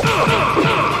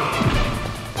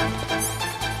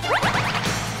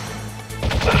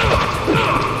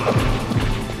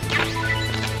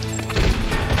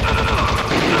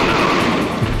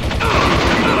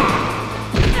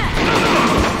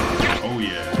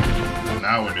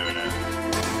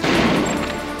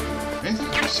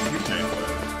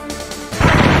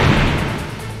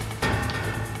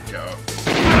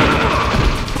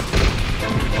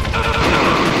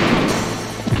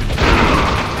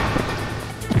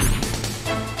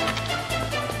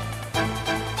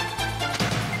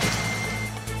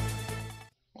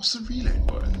 What's the reload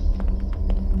button?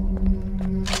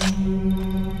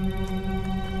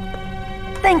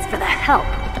 Thanks for the help.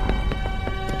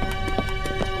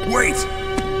 Wait!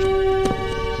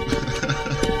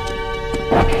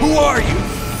 Who are you?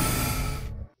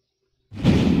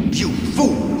 You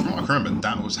fool! From what I can remember,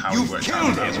 that was how he worked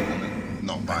out as a woman,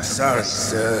 not by her. Sorry,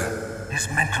 sir. His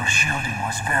mental shielding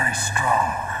was very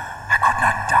strong. I could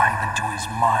not dive into his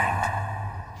mind.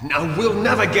 Now we'll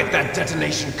never get that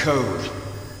detonation code.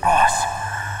 Boss,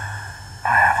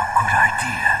 I have a good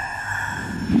idea.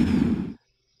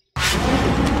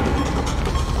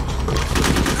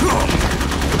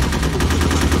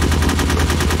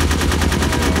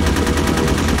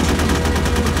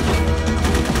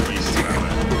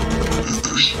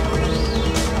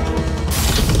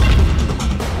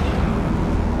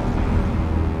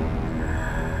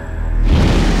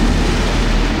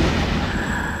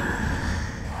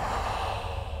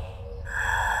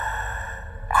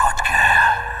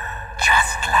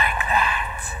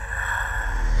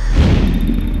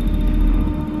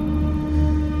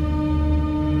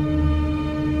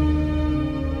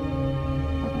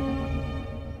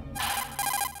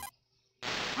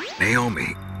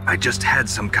 Naomi, I just had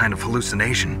some kind of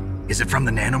hallucination. Is it from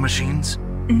the nanomachines?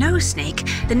 No, Snake.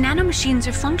 The nanomachines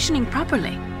are functioning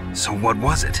properly. So what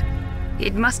was it?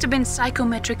 It must have been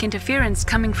psychometric interference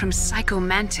coming from Psycho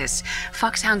Mantis,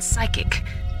 Foxhound's psychic.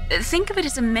 Think of it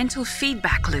as a mental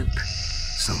feedback loop.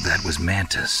 So that was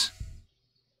Mantis.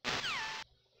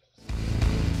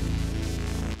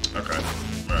 Okay,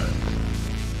 right.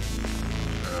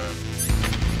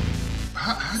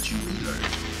 How'd you reload?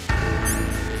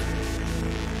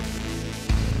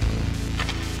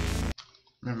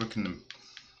 Let me look in the...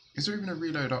 Is there even a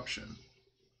reload option?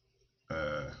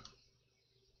 Oh,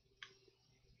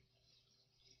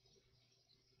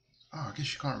 I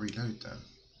guess you can't reload then.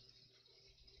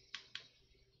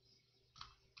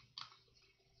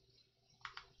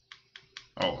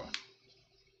 Oh well.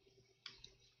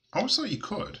 I always thought you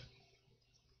could.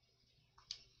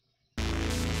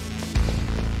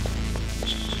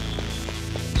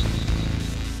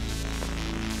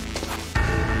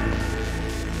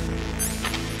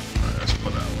 Alright, let's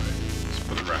put that away. Let's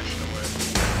put the ration away.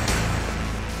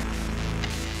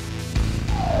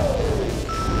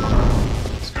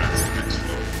 Let's go to the next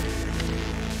floor.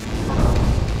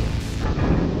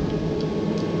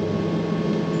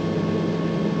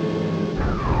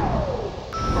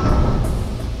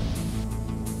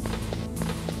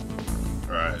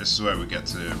 This is where we get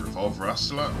to Revolver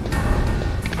Ocelot.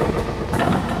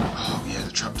 Oh yeah,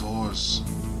 the trapdoors.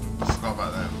 I forgot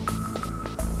about them.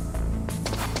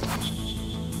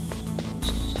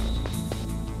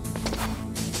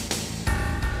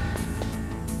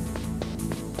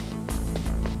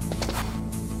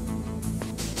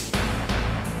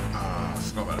 Oh, I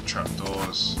forgot about the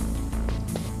trapdoors.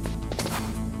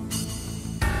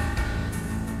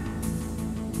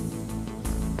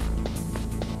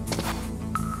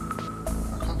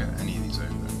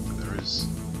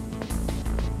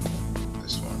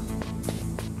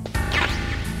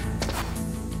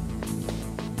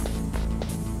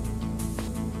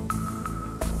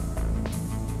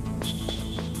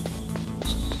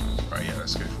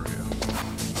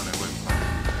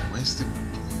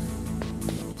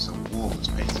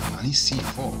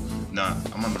 C4. Nah,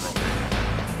 I'm on the wrong page.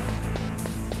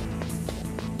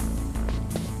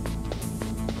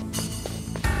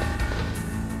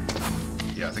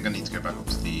 Yeah, I think I need to go back up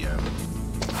to the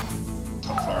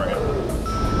top floor again.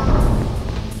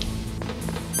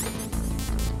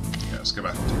 Yeah, let's go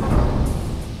back up to the floor.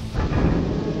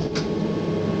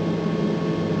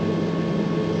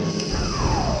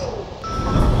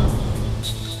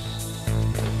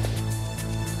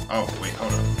 Oh, wait,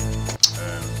 hold on.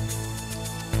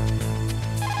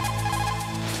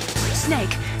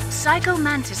 Snake, Psycho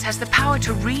Mantis has the power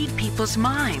to read people's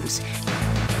minds.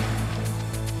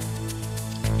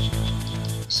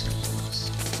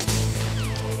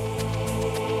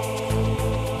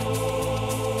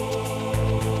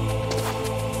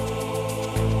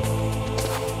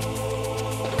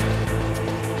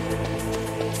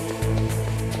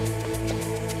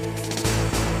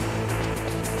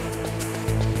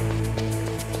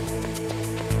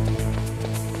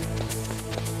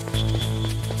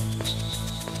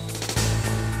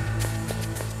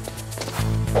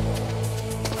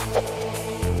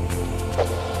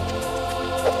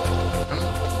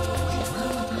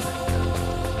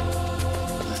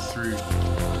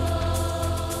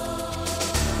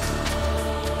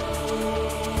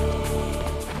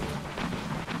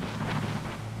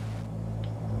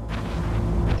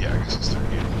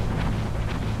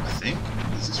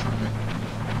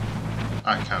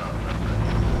 I can't cannot remember any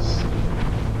of this.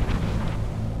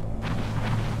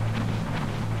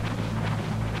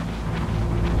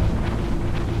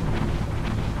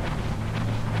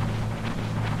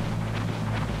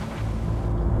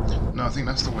 No, I think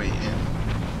that's the way in.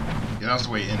 Yeah, that's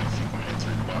the way in if you come in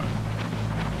through the bottom.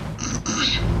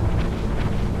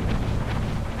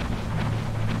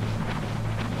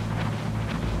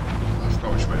 I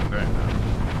forgot which way I'm going now.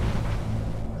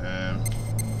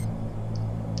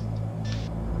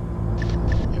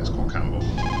 Yeah, it's called Campbell.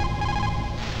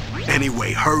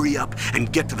 Anyway, hurry up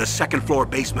and get to the second floor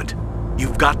basement.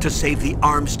 You've got to save the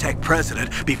Arms Tech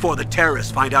president before the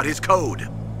terrorists find out his code.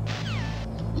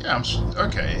 Yeah,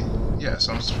 okay. Yes,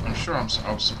 I'm sure I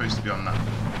was supposed to be on that.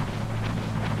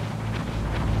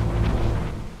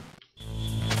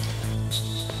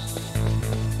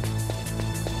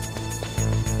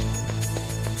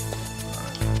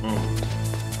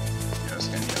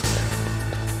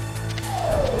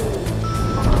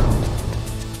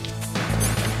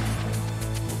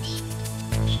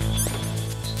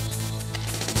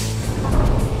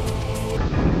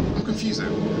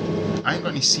 I ain't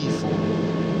got any C4.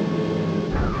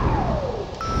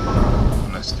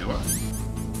 Unless do I?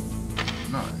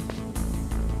 No.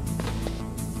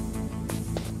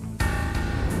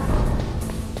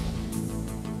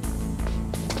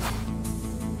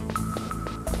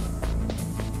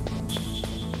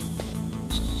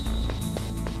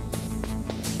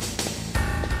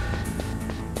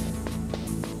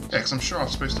 Yeah, because I'm sure I'm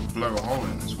supposed to blow a hole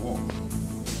in this wall.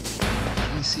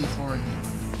 Any C4 in here?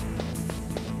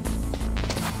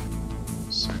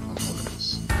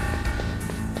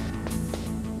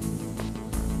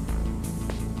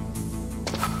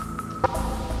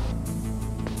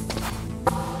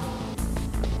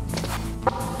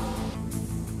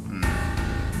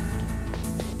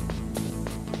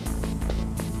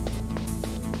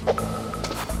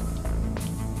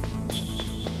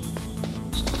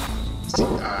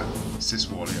 It's this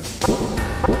wall here.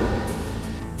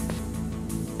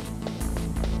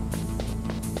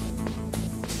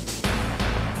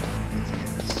 Anything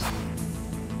else?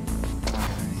 I don't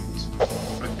get any of these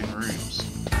flipping rooms.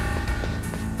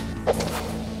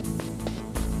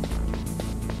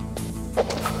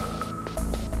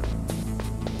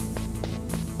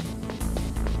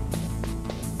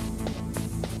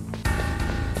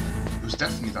 It was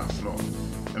definitely that floor.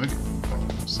 Let me get. Oh,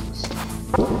 what's this?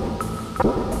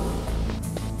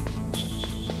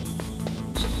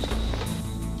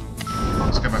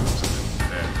 Let's go back to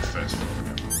the first floor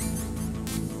again.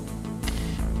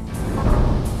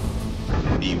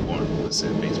 E1, that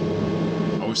said basement.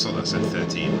 I always thought that said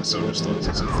 13, I still just thought it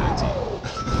said 13.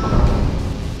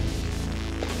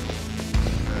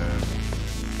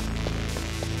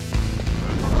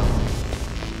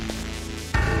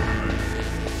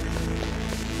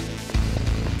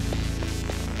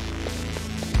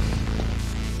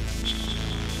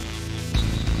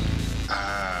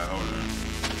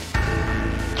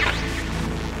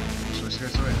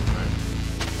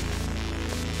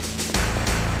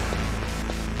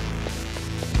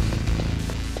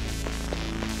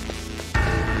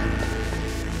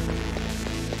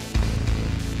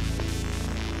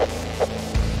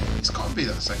 Be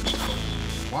that second floor.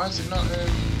 Why is it not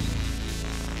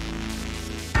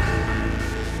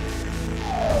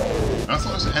I thought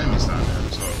there was enemies down there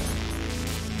as well.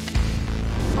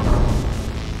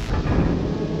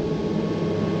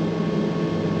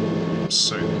 I'm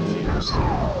so confused.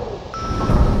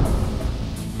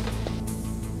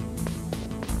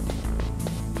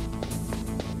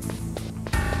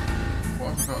 What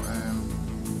have I got?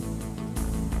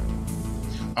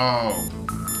 Oh.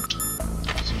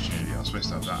 I'm supposed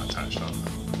to have that attached, aren't I?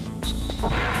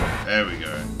 There we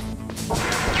go.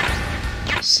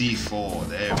 C4,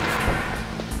 there we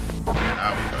go.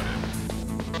 Now we got it.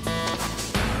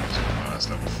 Oh, that's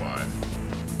level 5.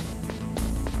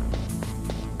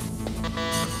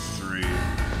 Level 3.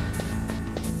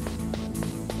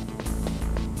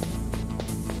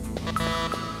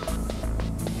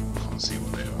 Can't see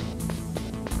what they are.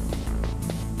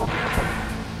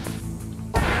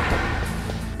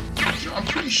 I'm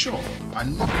pretty sure I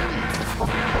never knew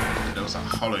that there was a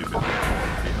hollow bit of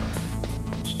here.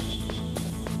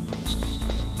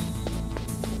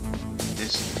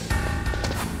 This bit.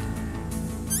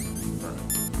 Right,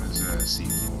 there's a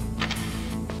C4.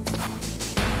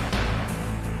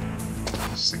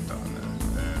 Let's stick that on there.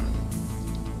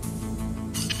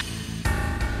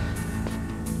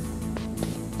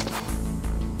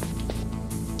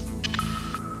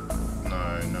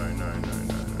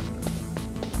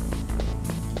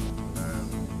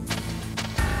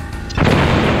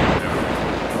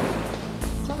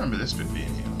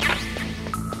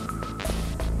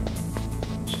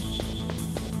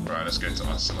 let's go to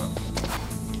Ocelot.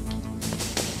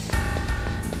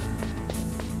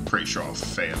 Pretty sure I'll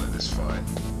fail at this fight.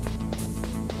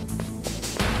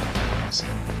 Let's see.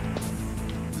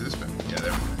 Is this bit? Yeah,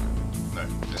 there we go. No,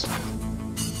 this bit.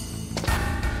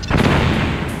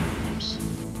 Oops.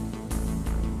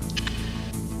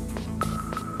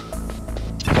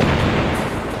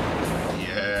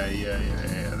 Yeah,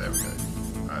 there we go.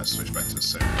 Alright, switch back to the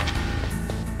soda.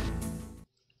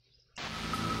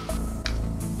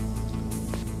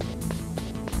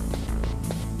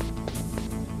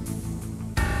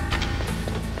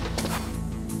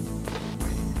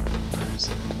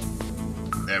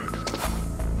 There we go.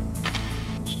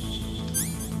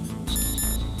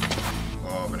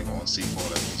 Oh, I've only got one C4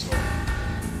 left as well.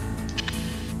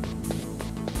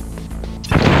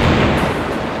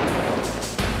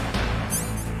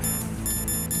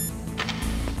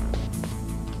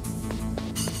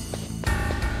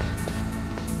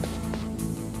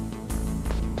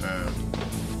 I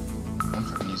wonder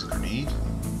if I can use a grenade.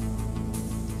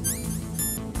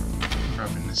 I'm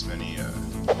grabbing this many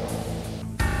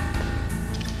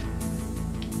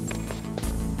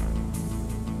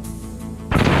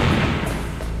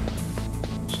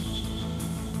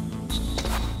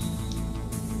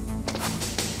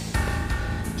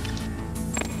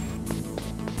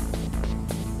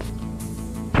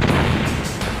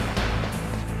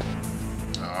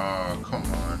come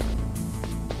on.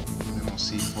 No more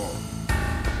C4.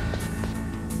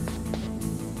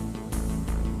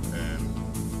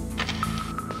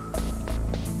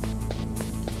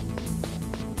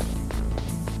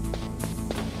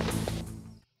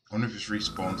 I wonder if it's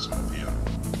respawned some up here.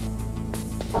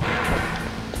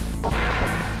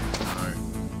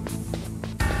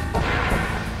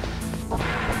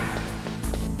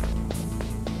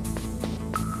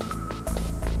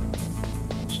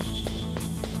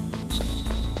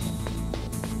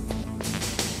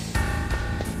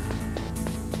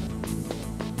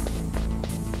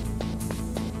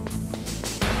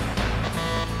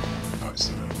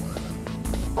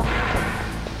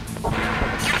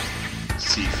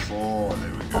 C4,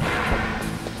 there we go.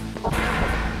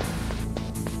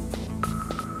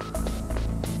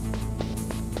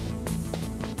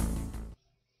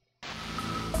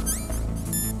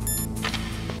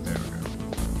 There we go.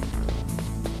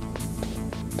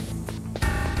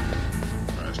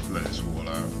 Alright, let's blow this wall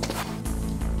out.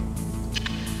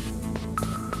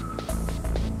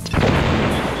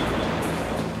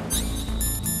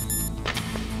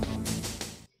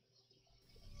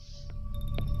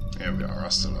 Here we are,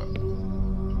 Ocelot.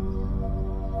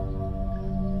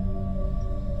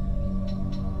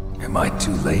 Am I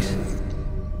too late?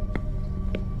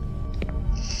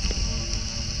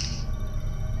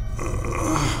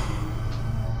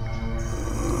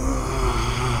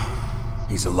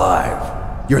 He's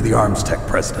alive. You're the Arms Tech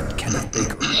President, Kenneth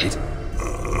Baker, right?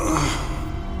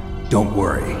 Don't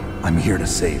worry. I'm here to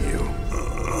save you.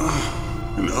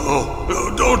 No,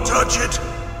 don't touch it!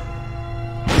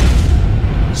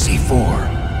 C4.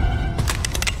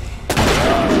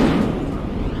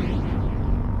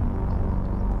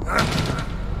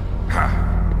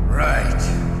 Right.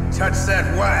 Touch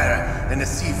that wire, and the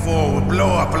C4 will blow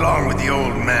up along with the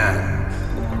old man.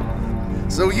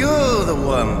 So you're the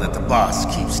one that the boss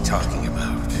keeps talking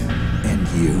about. And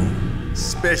you?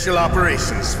 Special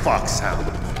Operations Foxhound.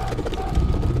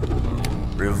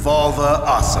 Revolver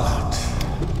Ocelot.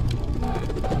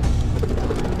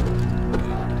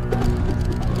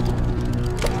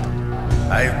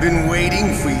 I've been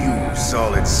waiting for you,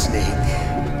 Solid Snake.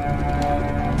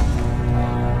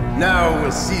 Now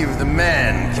we'll see if the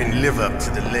man can live up to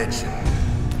the legend.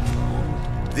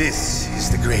 This is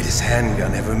the greatest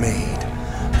handgun ever made.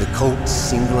 The Colt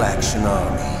Single Action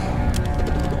Army.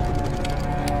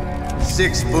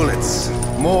 6 bullets,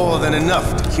 more than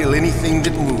enough to kill anything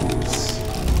that moves.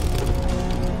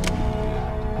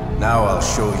 Now I'll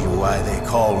show you why they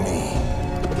call me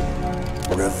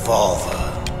Revolver.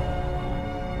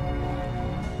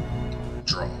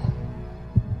 Draw.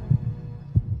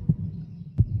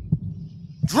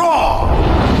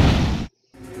 Draw!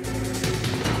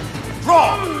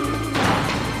 Draw!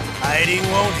 Hiding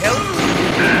won't help.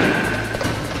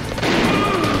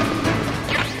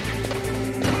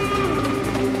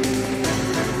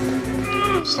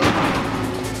 Stop.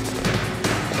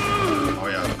 Oh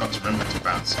yeah, I've got to remember to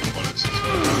bounce some bullets as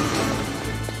well.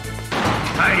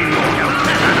 Hiding won't help.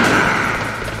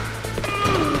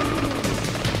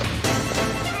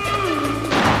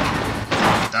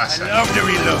 That's I love to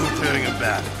reload during a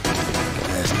battle.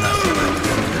 There's nothing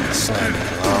like slamming a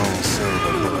long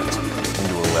silver bullet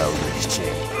into a well-greased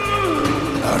chamber.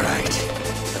 All right,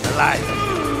 I'm alive.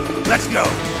 Let's go.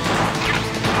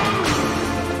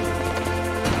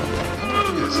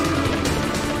 guys.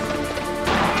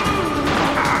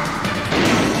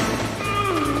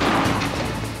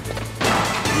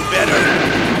 You better.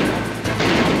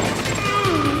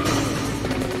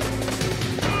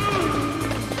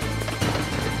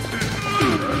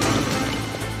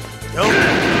 Don't.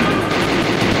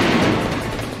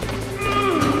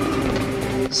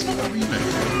 It's not a reload.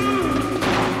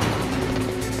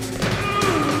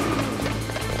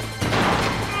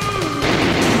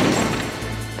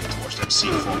 To watch them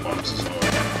C4 bombs as well.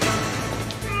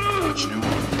 But you know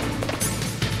what?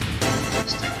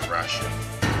 Let's take the ration.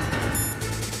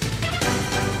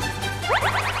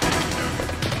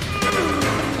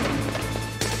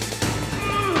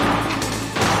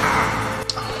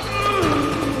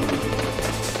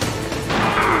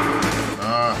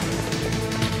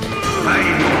 I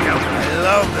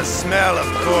love the smell of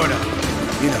Corda.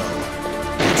 You know,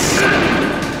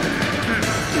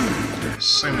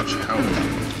 so much help.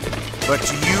 But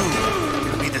to you,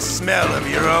 it'll be the smell of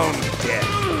your own death.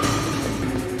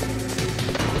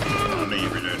 I know you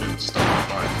reloaded. Stop the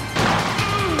fight.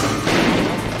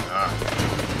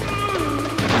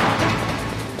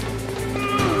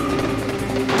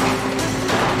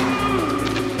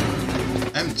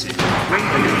 Empty.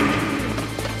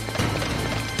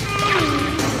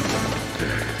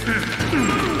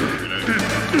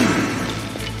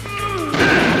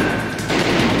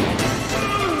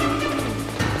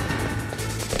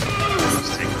 Let's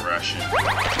take a ration.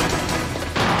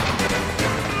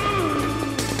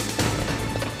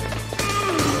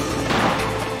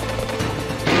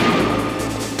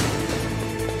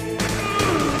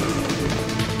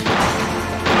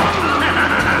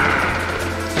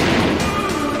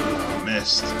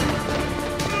 Missed.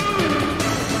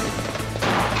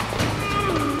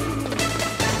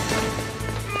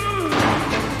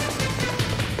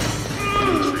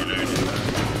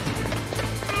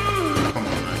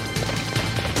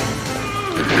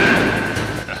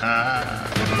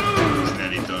 It's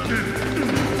nearly done.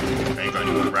 I ain't got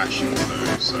any more rations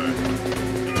though, so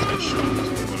I'm not sure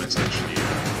the bullets actually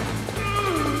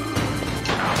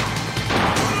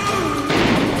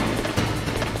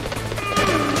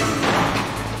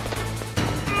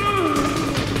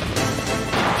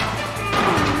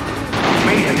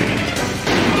Wait a minute.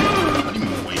 I didn't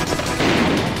even wait.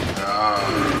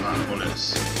 Not bullets.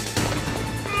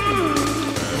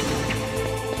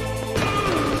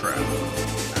 Crap.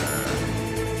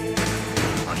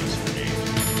 I need some grenades.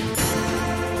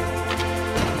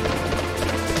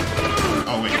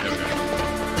 Oh wait, there we go.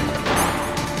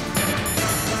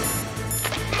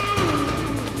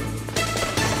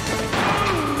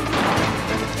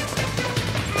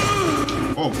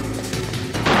 Oh!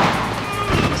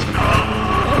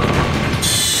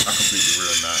 I completely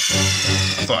ruined that.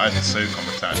 I thought I had SOCOM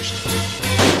attached.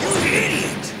 You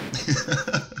idiot!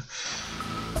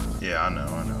 Yeah, I know.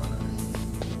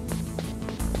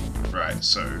 Right,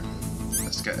 so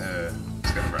let's get the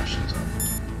rations up.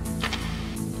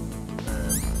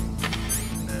 And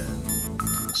then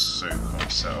SOCOM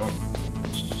set up.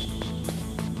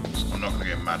 So I'm not gonna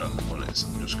get mad on the bullets.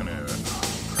 I'm just gonna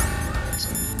right, so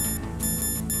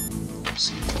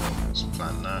C4. Let's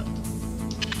plan that.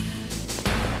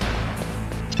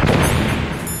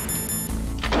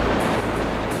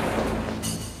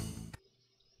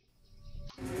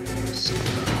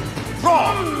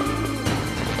 Wrong!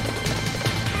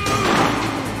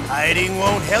 Hiding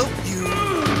won't help you.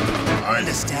 I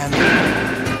understand.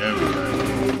 There we go.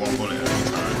 One bullet at a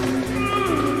time.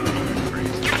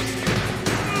 Crazy.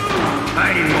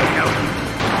 Hiding won't help you.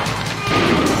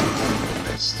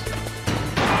 Missed.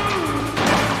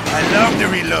 I love to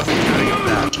reload during a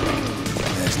battle.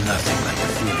 There's nothing like the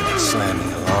feeling of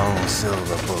slamming a long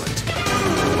silver bullet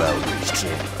into a well-reached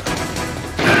chamber.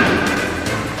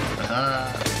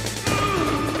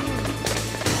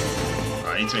 I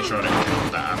need to make sure I don't kill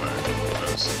that ammo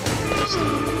first.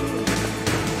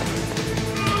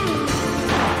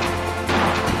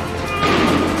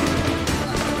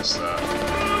 What's that?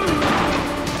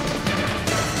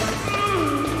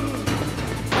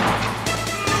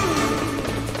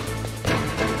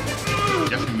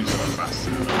 Definitely moves a lot faster.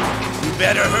 You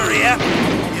better hurry up.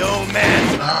 The old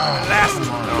man's last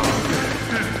long.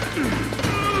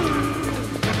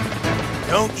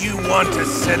 Don't you want to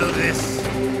settle this?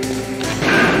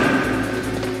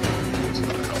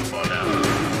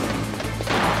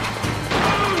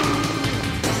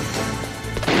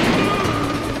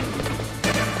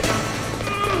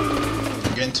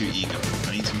 I'm getting too eager. I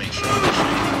need to make sure I'm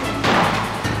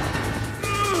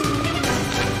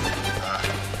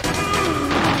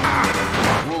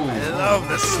I love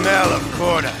the smell of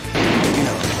Corda. You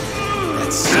know,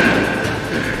 that's...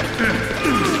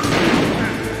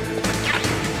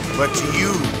 But to you,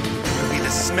 it'll be the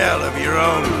smell of your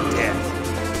own death.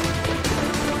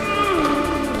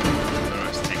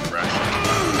 Let's take a ration.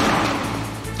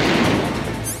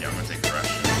 Yeah, I'm gonna take a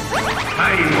ration.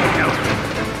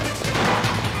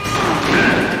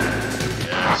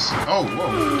 Yes. Oh,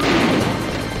 whoa.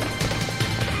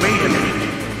 Wait a minute.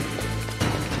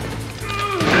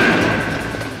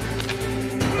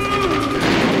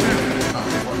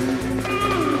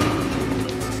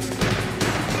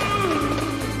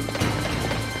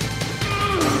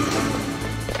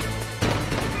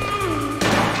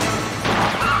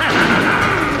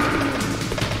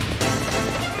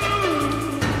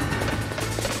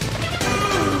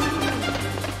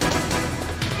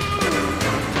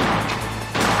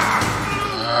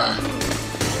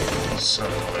 So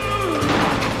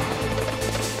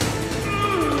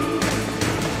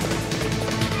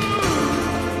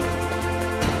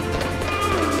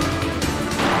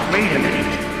Wait a minute.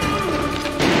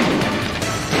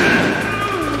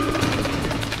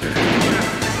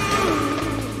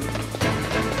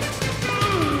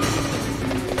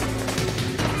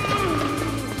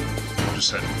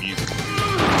 just had music.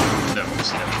 That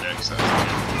was next.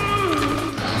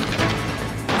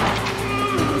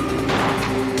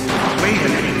 Wait a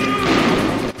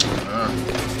minute.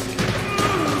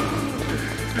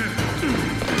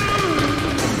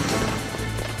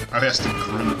 I has to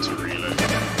grunt to reload.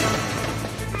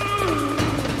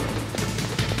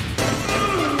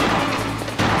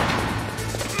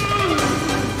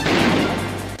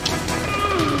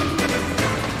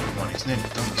 Come on, he's nearly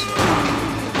done this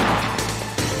one.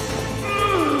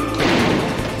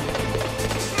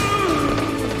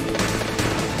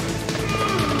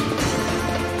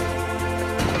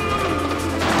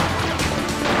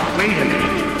 Wait a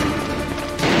minute.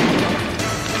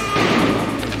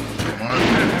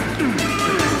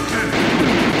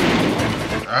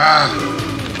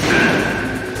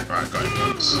 Alright, got it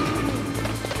once.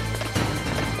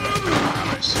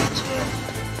 Nice as well.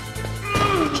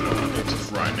 But you know what,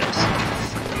 it's right next to the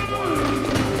freaking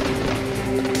wire.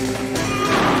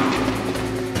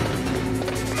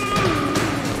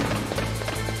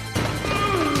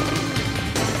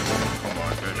 Come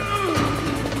on, go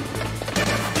down.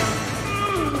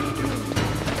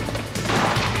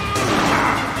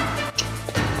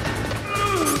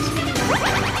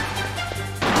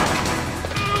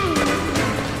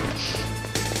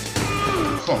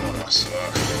 Come on, I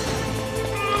swear.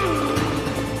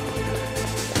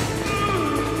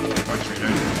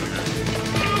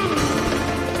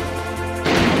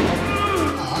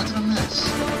 Oh, how did I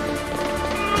miss?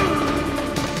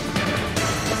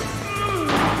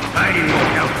 I need more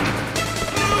help.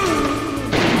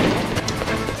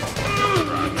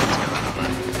 Right, let's get that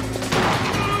away.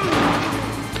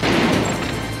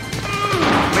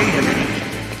 Wait a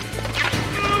minute.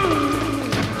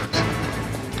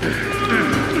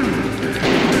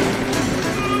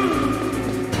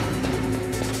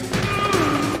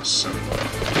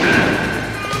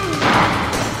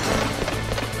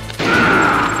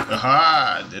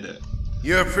 Aha! I did it.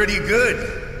 You're pretty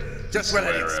good. Just what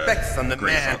I'd expect from the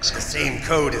man with the same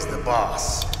code as the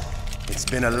boss. It's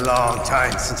been a long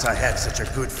time since I had such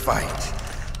a good fight,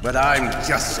 but I'm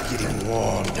just getting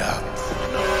warmed up.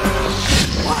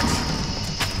 What?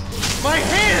 My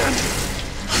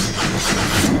hand!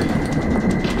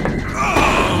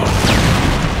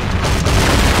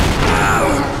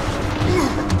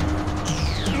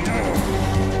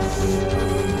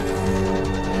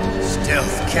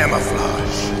 Stealth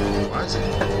camouflage. Why is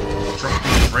it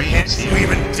dropping frames Can't here? you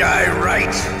even die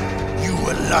right? You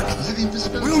were lucky.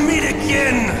 We'll meet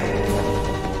again!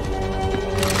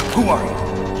 Who are you?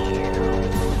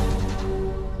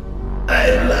 I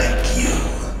like you.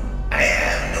 I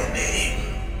have no name.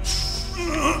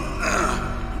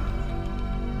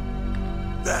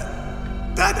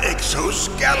 That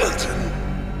exoskeleton.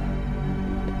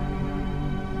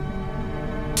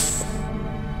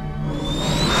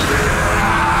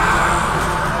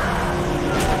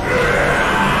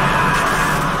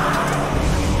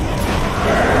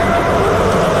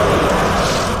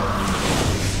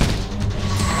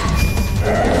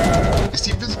 It's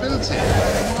the invisibility.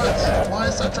 What? Why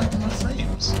is that dropping my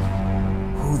frames?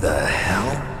 Who the hell?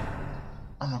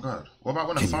 Oh my god. What about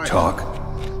when I Can fight? you talk?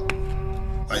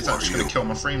 Like, is that just gonna kill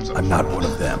my frames up? I'm not one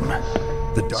of them.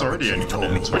 The It's Dark already Chief only told me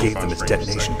running he gave 25 them its frames a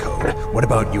detonation code. What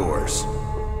about yours?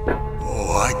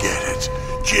 Oh, I get it.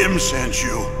 Jim sent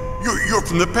you. You're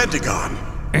from the Pentagon.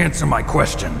 Answer my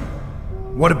question.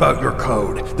 What about your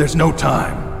code? There's no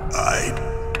time. I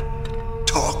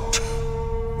talked.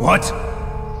 What?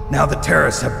 Now the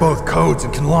terrorists have both codes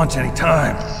and can launch any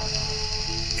time.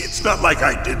 It's not like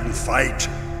I didn't fight.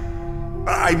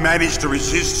 I managed to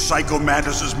resist Psycho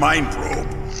Mantis's mind probe.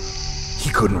 He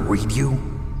couldn't read you?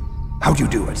 How'd you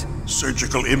do it?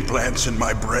 Surgical implants in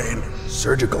my brain.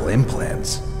 Surgical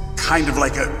implants? Kind of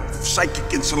like a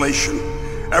psychic insulation.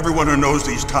 Everyone who knows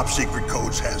these top secret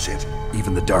codes has it.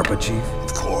 Even the DARPA chief?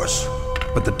 Of course.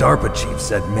 But the DARPA chief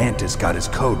said Mantis got his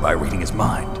code by reading his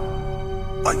mind.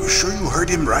 Are you sure you heard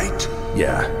him right?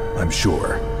 Yeah, I'm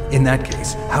sure. In that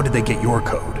case, how did they get your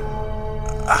code?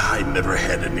 I never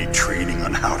had any training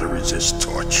on how to resist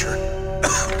torture.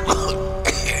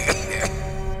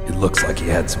 It looks like he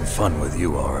had some fun with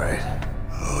you, all right.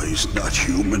 Oh, he's not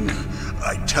human.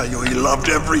 I tell you, he loved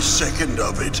every second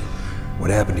of it. What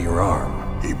happened to your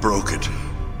arm? He broke it.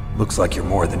 Looks like you're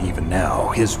more than even now.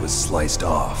 His was sliced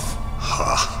off.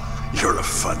 Ha, you're a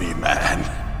funny man.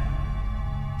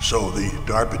 So the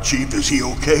DARPA chief, is he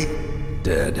okay?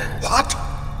 Dead. What?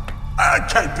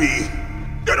 Can't be.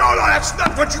 No, that's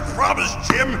not what you promised,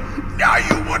 Jim. Now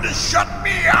you want to shut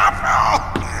me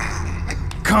up?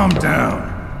 Calm down.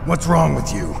 What's wrong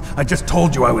with you? I just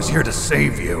told you I was here to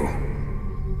save you.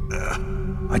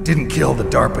 I didn't kill the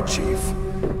DARPA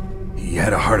chief. He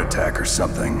had a heart attack or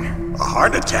something. A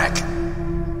heart attack?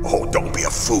 Oh, don't be a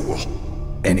fool.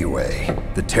 Anyway,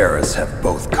 the terrorists have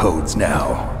both codes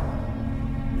now.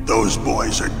 Those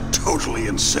boys are totally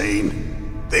insane.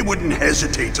 They wouldn't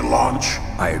hesitate to launch.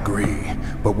 I agree,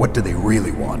 but what do they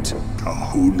really want? Oh,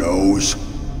 who knows?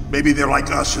 Maybe they're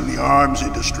like us in the arms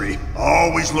industry,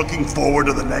 always looking forward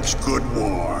to the next good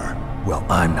war. Well,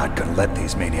 I'm not gonna let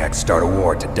these maniacs start a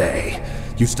war today.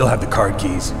 You still have the card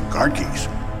keys? Card keys?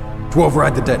 To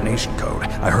override the detonation code.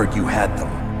 I heard you had them.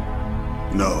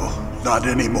 No, not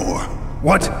anymore.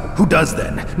 What? Who does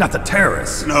then? Not the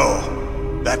terrorists?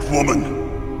 No, that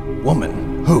woman.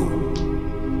 Woman? Who?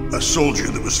 A soldier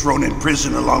that was thrown in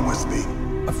prison along with me.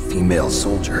 A female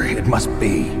soldier, it must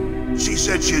be. She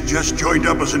said she had just joined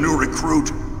up as a new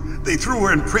recruit. They threw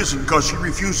her in prison because she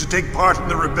refused to take part in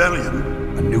the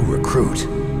rebellion. A new recruit?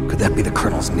 Could that be the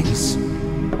Colonel's niece?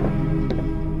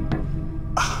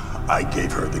 I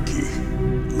gave her the key.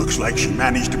 Looks like she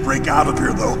managed to break out of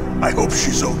here, though. I hope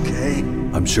she's okay.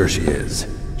 I'm sure she is.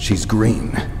 She's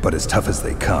green, but as tough as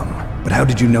they come. But how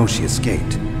did you know she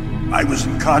escaped? I was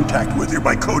in contact with her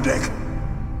by codec.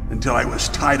 Until I was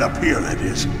tied up here, that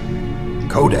is.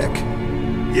 Codec?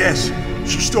 Yes,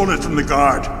 she stole it from the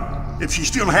guard. If she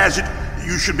still has it,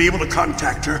 you should be able to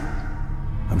contact her.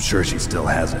 I'm sure she still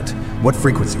has it. What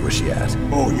frequency was she at?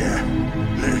 Oh, yeah.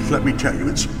 Let me tell you,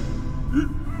 it's...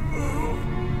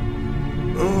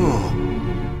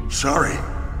 Oh, sorry.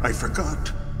 I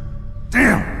forgot.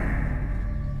 Damn!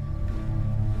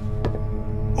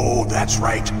 Oh, that's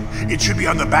right. It should be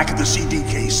on the back of the CD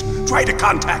case. Try to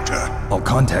contact her. I'll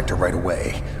contact her right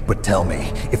away. But tell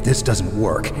me, if this doesn't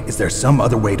work, is there some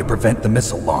other way to prevent the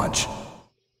missile launch?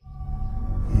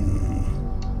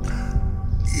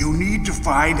 You need to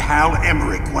find Hal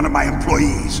Emmerich, one of my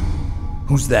employees.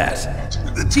 Who's that?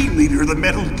 The team leader of the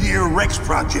Metal Gear Rex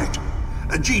project.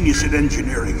 A genius at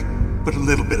engineering, but a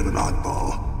little bit of an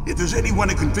oddball. If there's anyone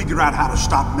who can figure out how to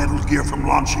stop Metal Gear from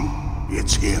launching,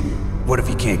 it's him. What if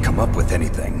he can't come up with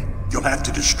anything? You'll have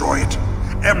to destroy it.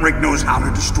 Emmerich knows how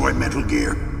to destroy Metal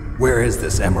Gear. Where is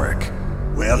this Emmerich?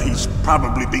 Well, he's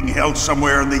probably being held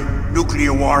somewhere in the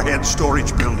nuclear warhead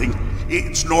storage building.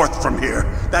 It's north from here.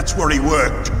 That's where he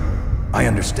worked. I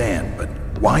understand, but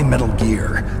why Metal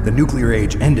Gear? The nuclear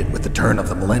age ended with the turn of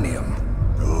the millennium.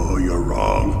 Oh, you're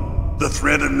wrong. The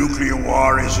threat of nuclear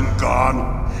war isn't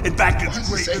gone. In fact, it's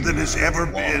greater than it's ever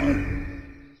been.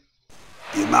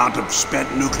 The amount of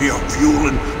spent nuclear fuel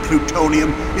and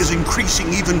plutonium is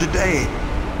increasing even today.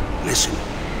 Listen,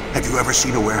 have you ever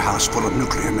seen a warehouse full of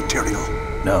nuclear material?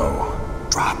 No.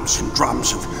 Drums and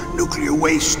drums of nuclear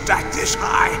waste stacked this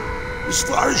high, as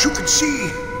far as you can see.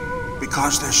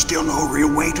 Because there's still no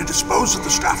real way to dispose of the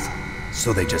stuff.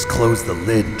 So they just close the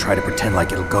lid and try to pretend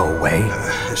like it'll go away?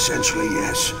 Essentially,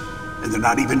 yes. And they're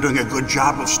not even doing a good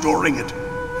job of storing it.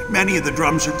 Many of the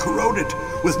drums are corroded,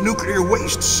 with nuclear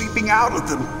waste seeping out of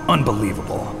them.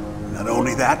 Unbelievable. Not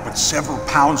only that, but several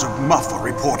pounds of MUF are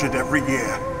reported every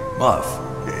year. MUF?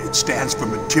 It stands for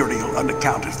material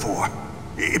unaccounted for.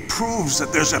 It proves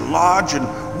that there's a large and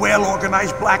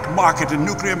well-organized black market in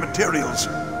nuclear materials.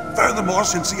 Furthermore,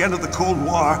 since the end of the Cold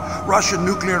War, Russian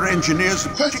nuclear engineers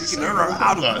in particular are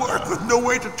out of work with no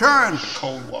way to turn.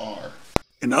 Cold War.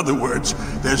 In other words,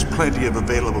 there's plenty of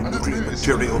available nuclear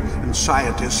material and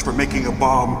scientists for making a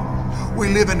bomb. We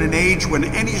live in an age when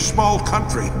any small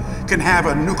country can have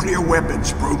a nuclear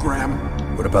weapons program.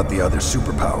 What about the other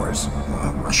superpowers?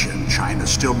 Russia and China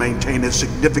still maintain a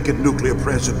significant nuclear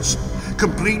presence.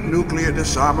 Complete nuclear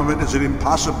disarmament is an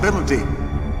impossibility.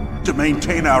 To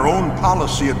maintain our own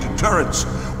policy of deterrence,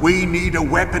 we need a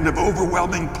weapon of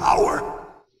overwhelming power.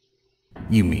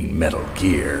 You mean Metal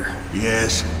Gear?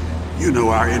 Yes. You know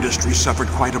our industry suffered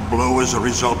quite a blow as a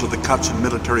result of the cuts in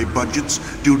military budgets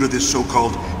due to this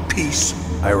so-called peace.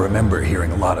 I remember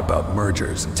hearing a lot about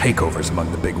mergers and takeovers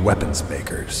among the big weapons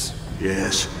makers.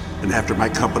 Yes, and after my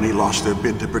company lost their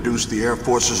bid to produce the Air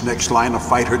Force's next line of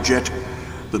fighter jet,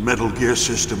 the Metal Gear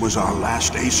system was our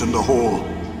last ace in the hole.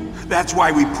 That's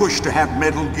why we pushed to have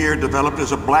Metal Gear developed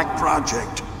as a black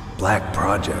project. Black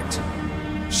project?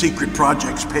 Secret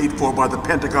projects paid for by the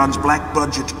Pentagon's black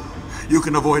budget. You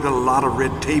can avoid a lot of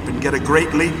red tape and get a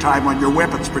great lead time on your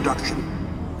weapons production.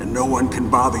 And no one can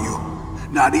bother you.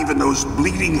 Not even those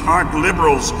bleeding heart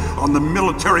liberals on the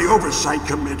Military Oversight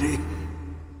Committee.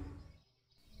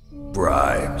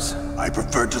 Bribes. I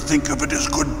prefer to think of it as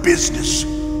good business.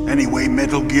 Anyway,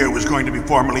 Metal Gear was going to be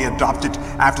formally adopted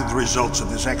after the results of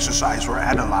this exercise were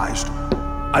analyzed.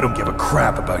 I don't give a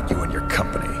crap about you and your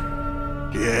company.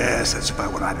 Yes, that's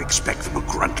about what I'd expect from a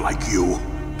grunt like you.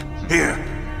 Here,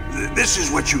 this is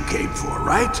what you came for,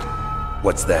 right?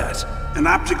 What's that? An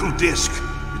optical disc.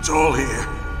 It's all here.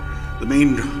 The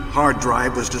main hard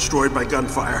drive was destroyed by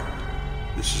gunfire.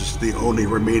 This is the only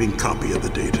remaining copy of the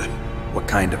data. What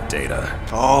kind of data?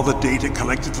 All the data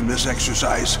collected from this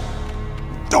exercise.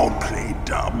 Don't play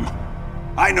dumb.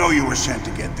 I know you were sent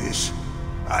to get this.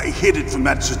 I hid it from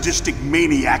that sadistic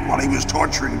maniac while he was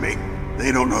torturing me.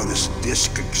 They don't know this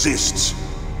disc exists.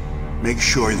 Make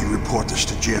sure you report this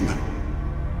to Jim.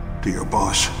 To your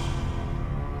boss.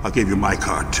 I'll give you my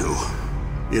card too.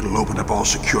 It'll open up all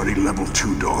security level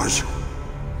 2 doors.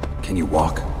 Can you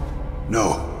walk?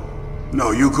 No.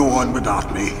 No, you go on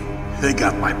without me. They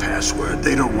got my password.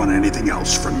 They don't want anything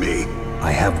else from me.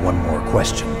 I have one more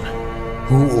question.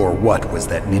 Who or what was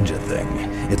that ninja thing?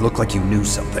 It looked like you knew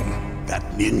something. That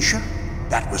ninja?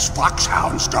 That was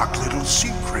Foxhound's dark little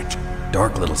secret.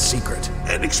 Dark little secret?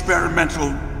 An experimental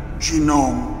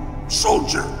genome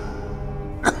soldier.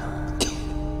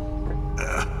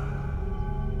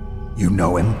 You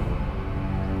know him?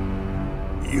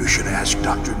 You should ask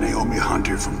Dr. Naomi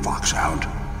Hunter from Foxhound.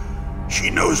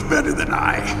 She knows better than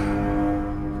I.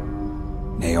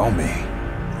 Naomi?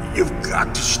 You've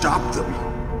got to stop them.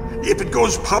 If it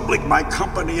goes public, my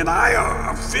company and I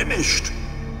are finished.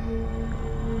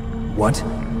 What?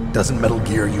 Doesn't Metal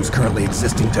Gear use currently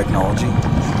existing technology?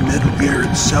 Metal Gear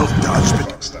itself does,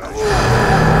 but...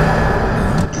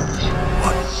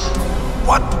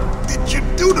 What did you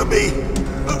do to me?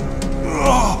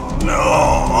 Oh, no!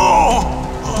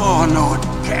 Oh, no, it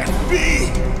can't be!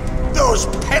 Those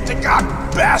Pentagon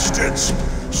bastards!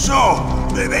 So,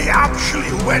 they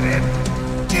actually went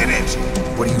and did it!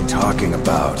 What are you talking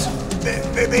about?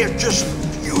 They're just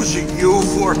using you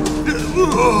for...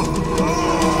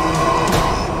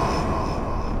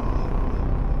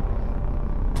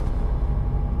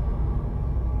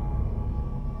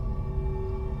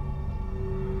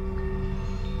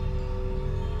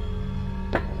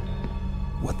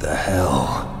 What the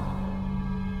hell?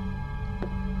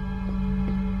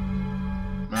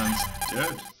 Man's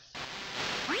dead.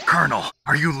 Colonel,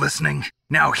 are you listening?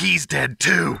 Now he's dead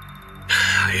too.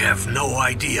 I have no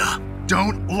idea.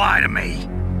 Don't lie to me.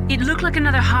 It looked like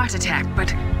another heart attack,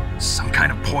 but... Some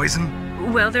kind of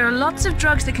poison? Well, there are lots of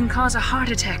drugs that can cause a heart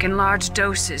attack in large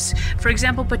doses. For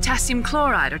example, potassium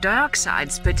chloride or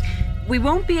dioxides, but we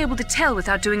won't be able to tell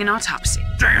without doing an autopsy.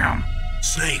 Damn!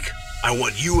 Snake, I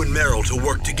want you and Meryl to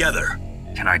work together.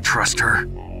 Can I trust her?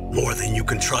 More than you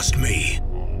can trust me.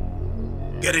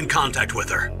 Get in contact with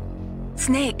her.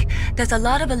 Snake, there's a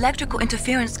lot of electrical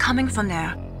interference coming from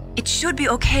there. It should be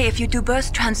okay if you do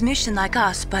burst transmission like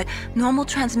us, but normal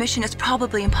transmission is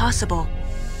probably impossible.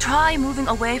 Try moving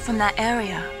away from that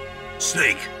area.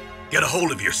 Snake, get a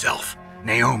hold of yourself.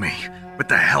 Naomi, what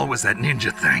the hell was that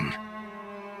ninja thing?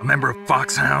 A member of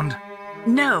Foxhound?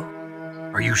 No.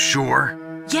 Are you sure?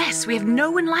 Yes, we have no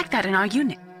one like that in our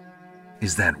unit.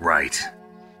 Is that right?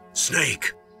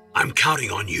 Snake, I'm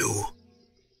counting on you.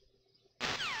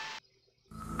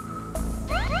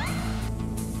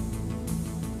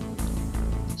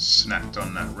 Snapped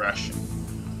on that ration.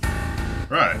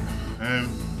 Right, let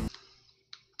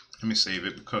me save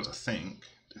it because I think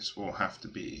this will have to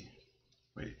be...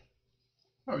 Wait.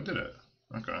 Oh, we did it.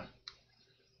 Okay.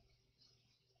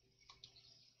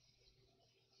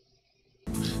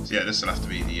 So yeah, this will have to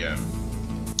be the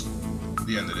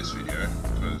the end of this video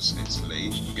because it's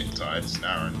late. I'm getting tired. It's an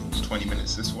hour and 20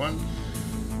 minutes this one.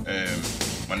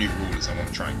 My new rule is I want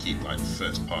to try and keep like the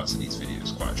first parts of these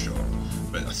videos quite short.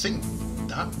 But I think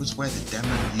that was where the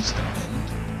demo used to end,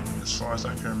 as far as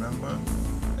I can remember.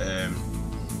 And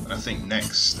I think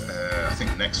next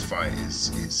fight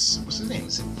is what's his name?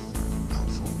 Is it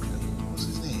what's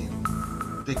his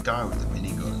name? Big guy with the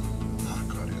minigun. Oh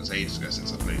god, it was ages ago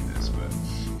since I played this, but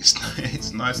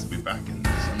it's nice to be back in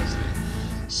this. Honestly,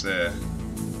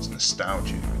 it's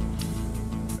nostalgic.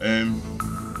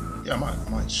 Yeah, I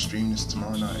might stream this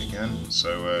tomorrow night again.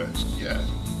 So yeah,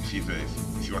 if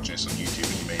you're watching this on YouTube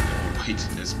and you made it all the way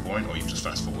to this point, or you've just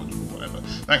fast forwarded or whatever,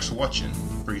 thanks for watching.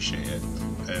 Appreciate it.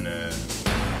 And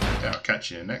yeah, I'll catch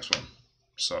you in the next one.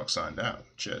 Sark signed out.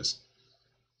 Cheers.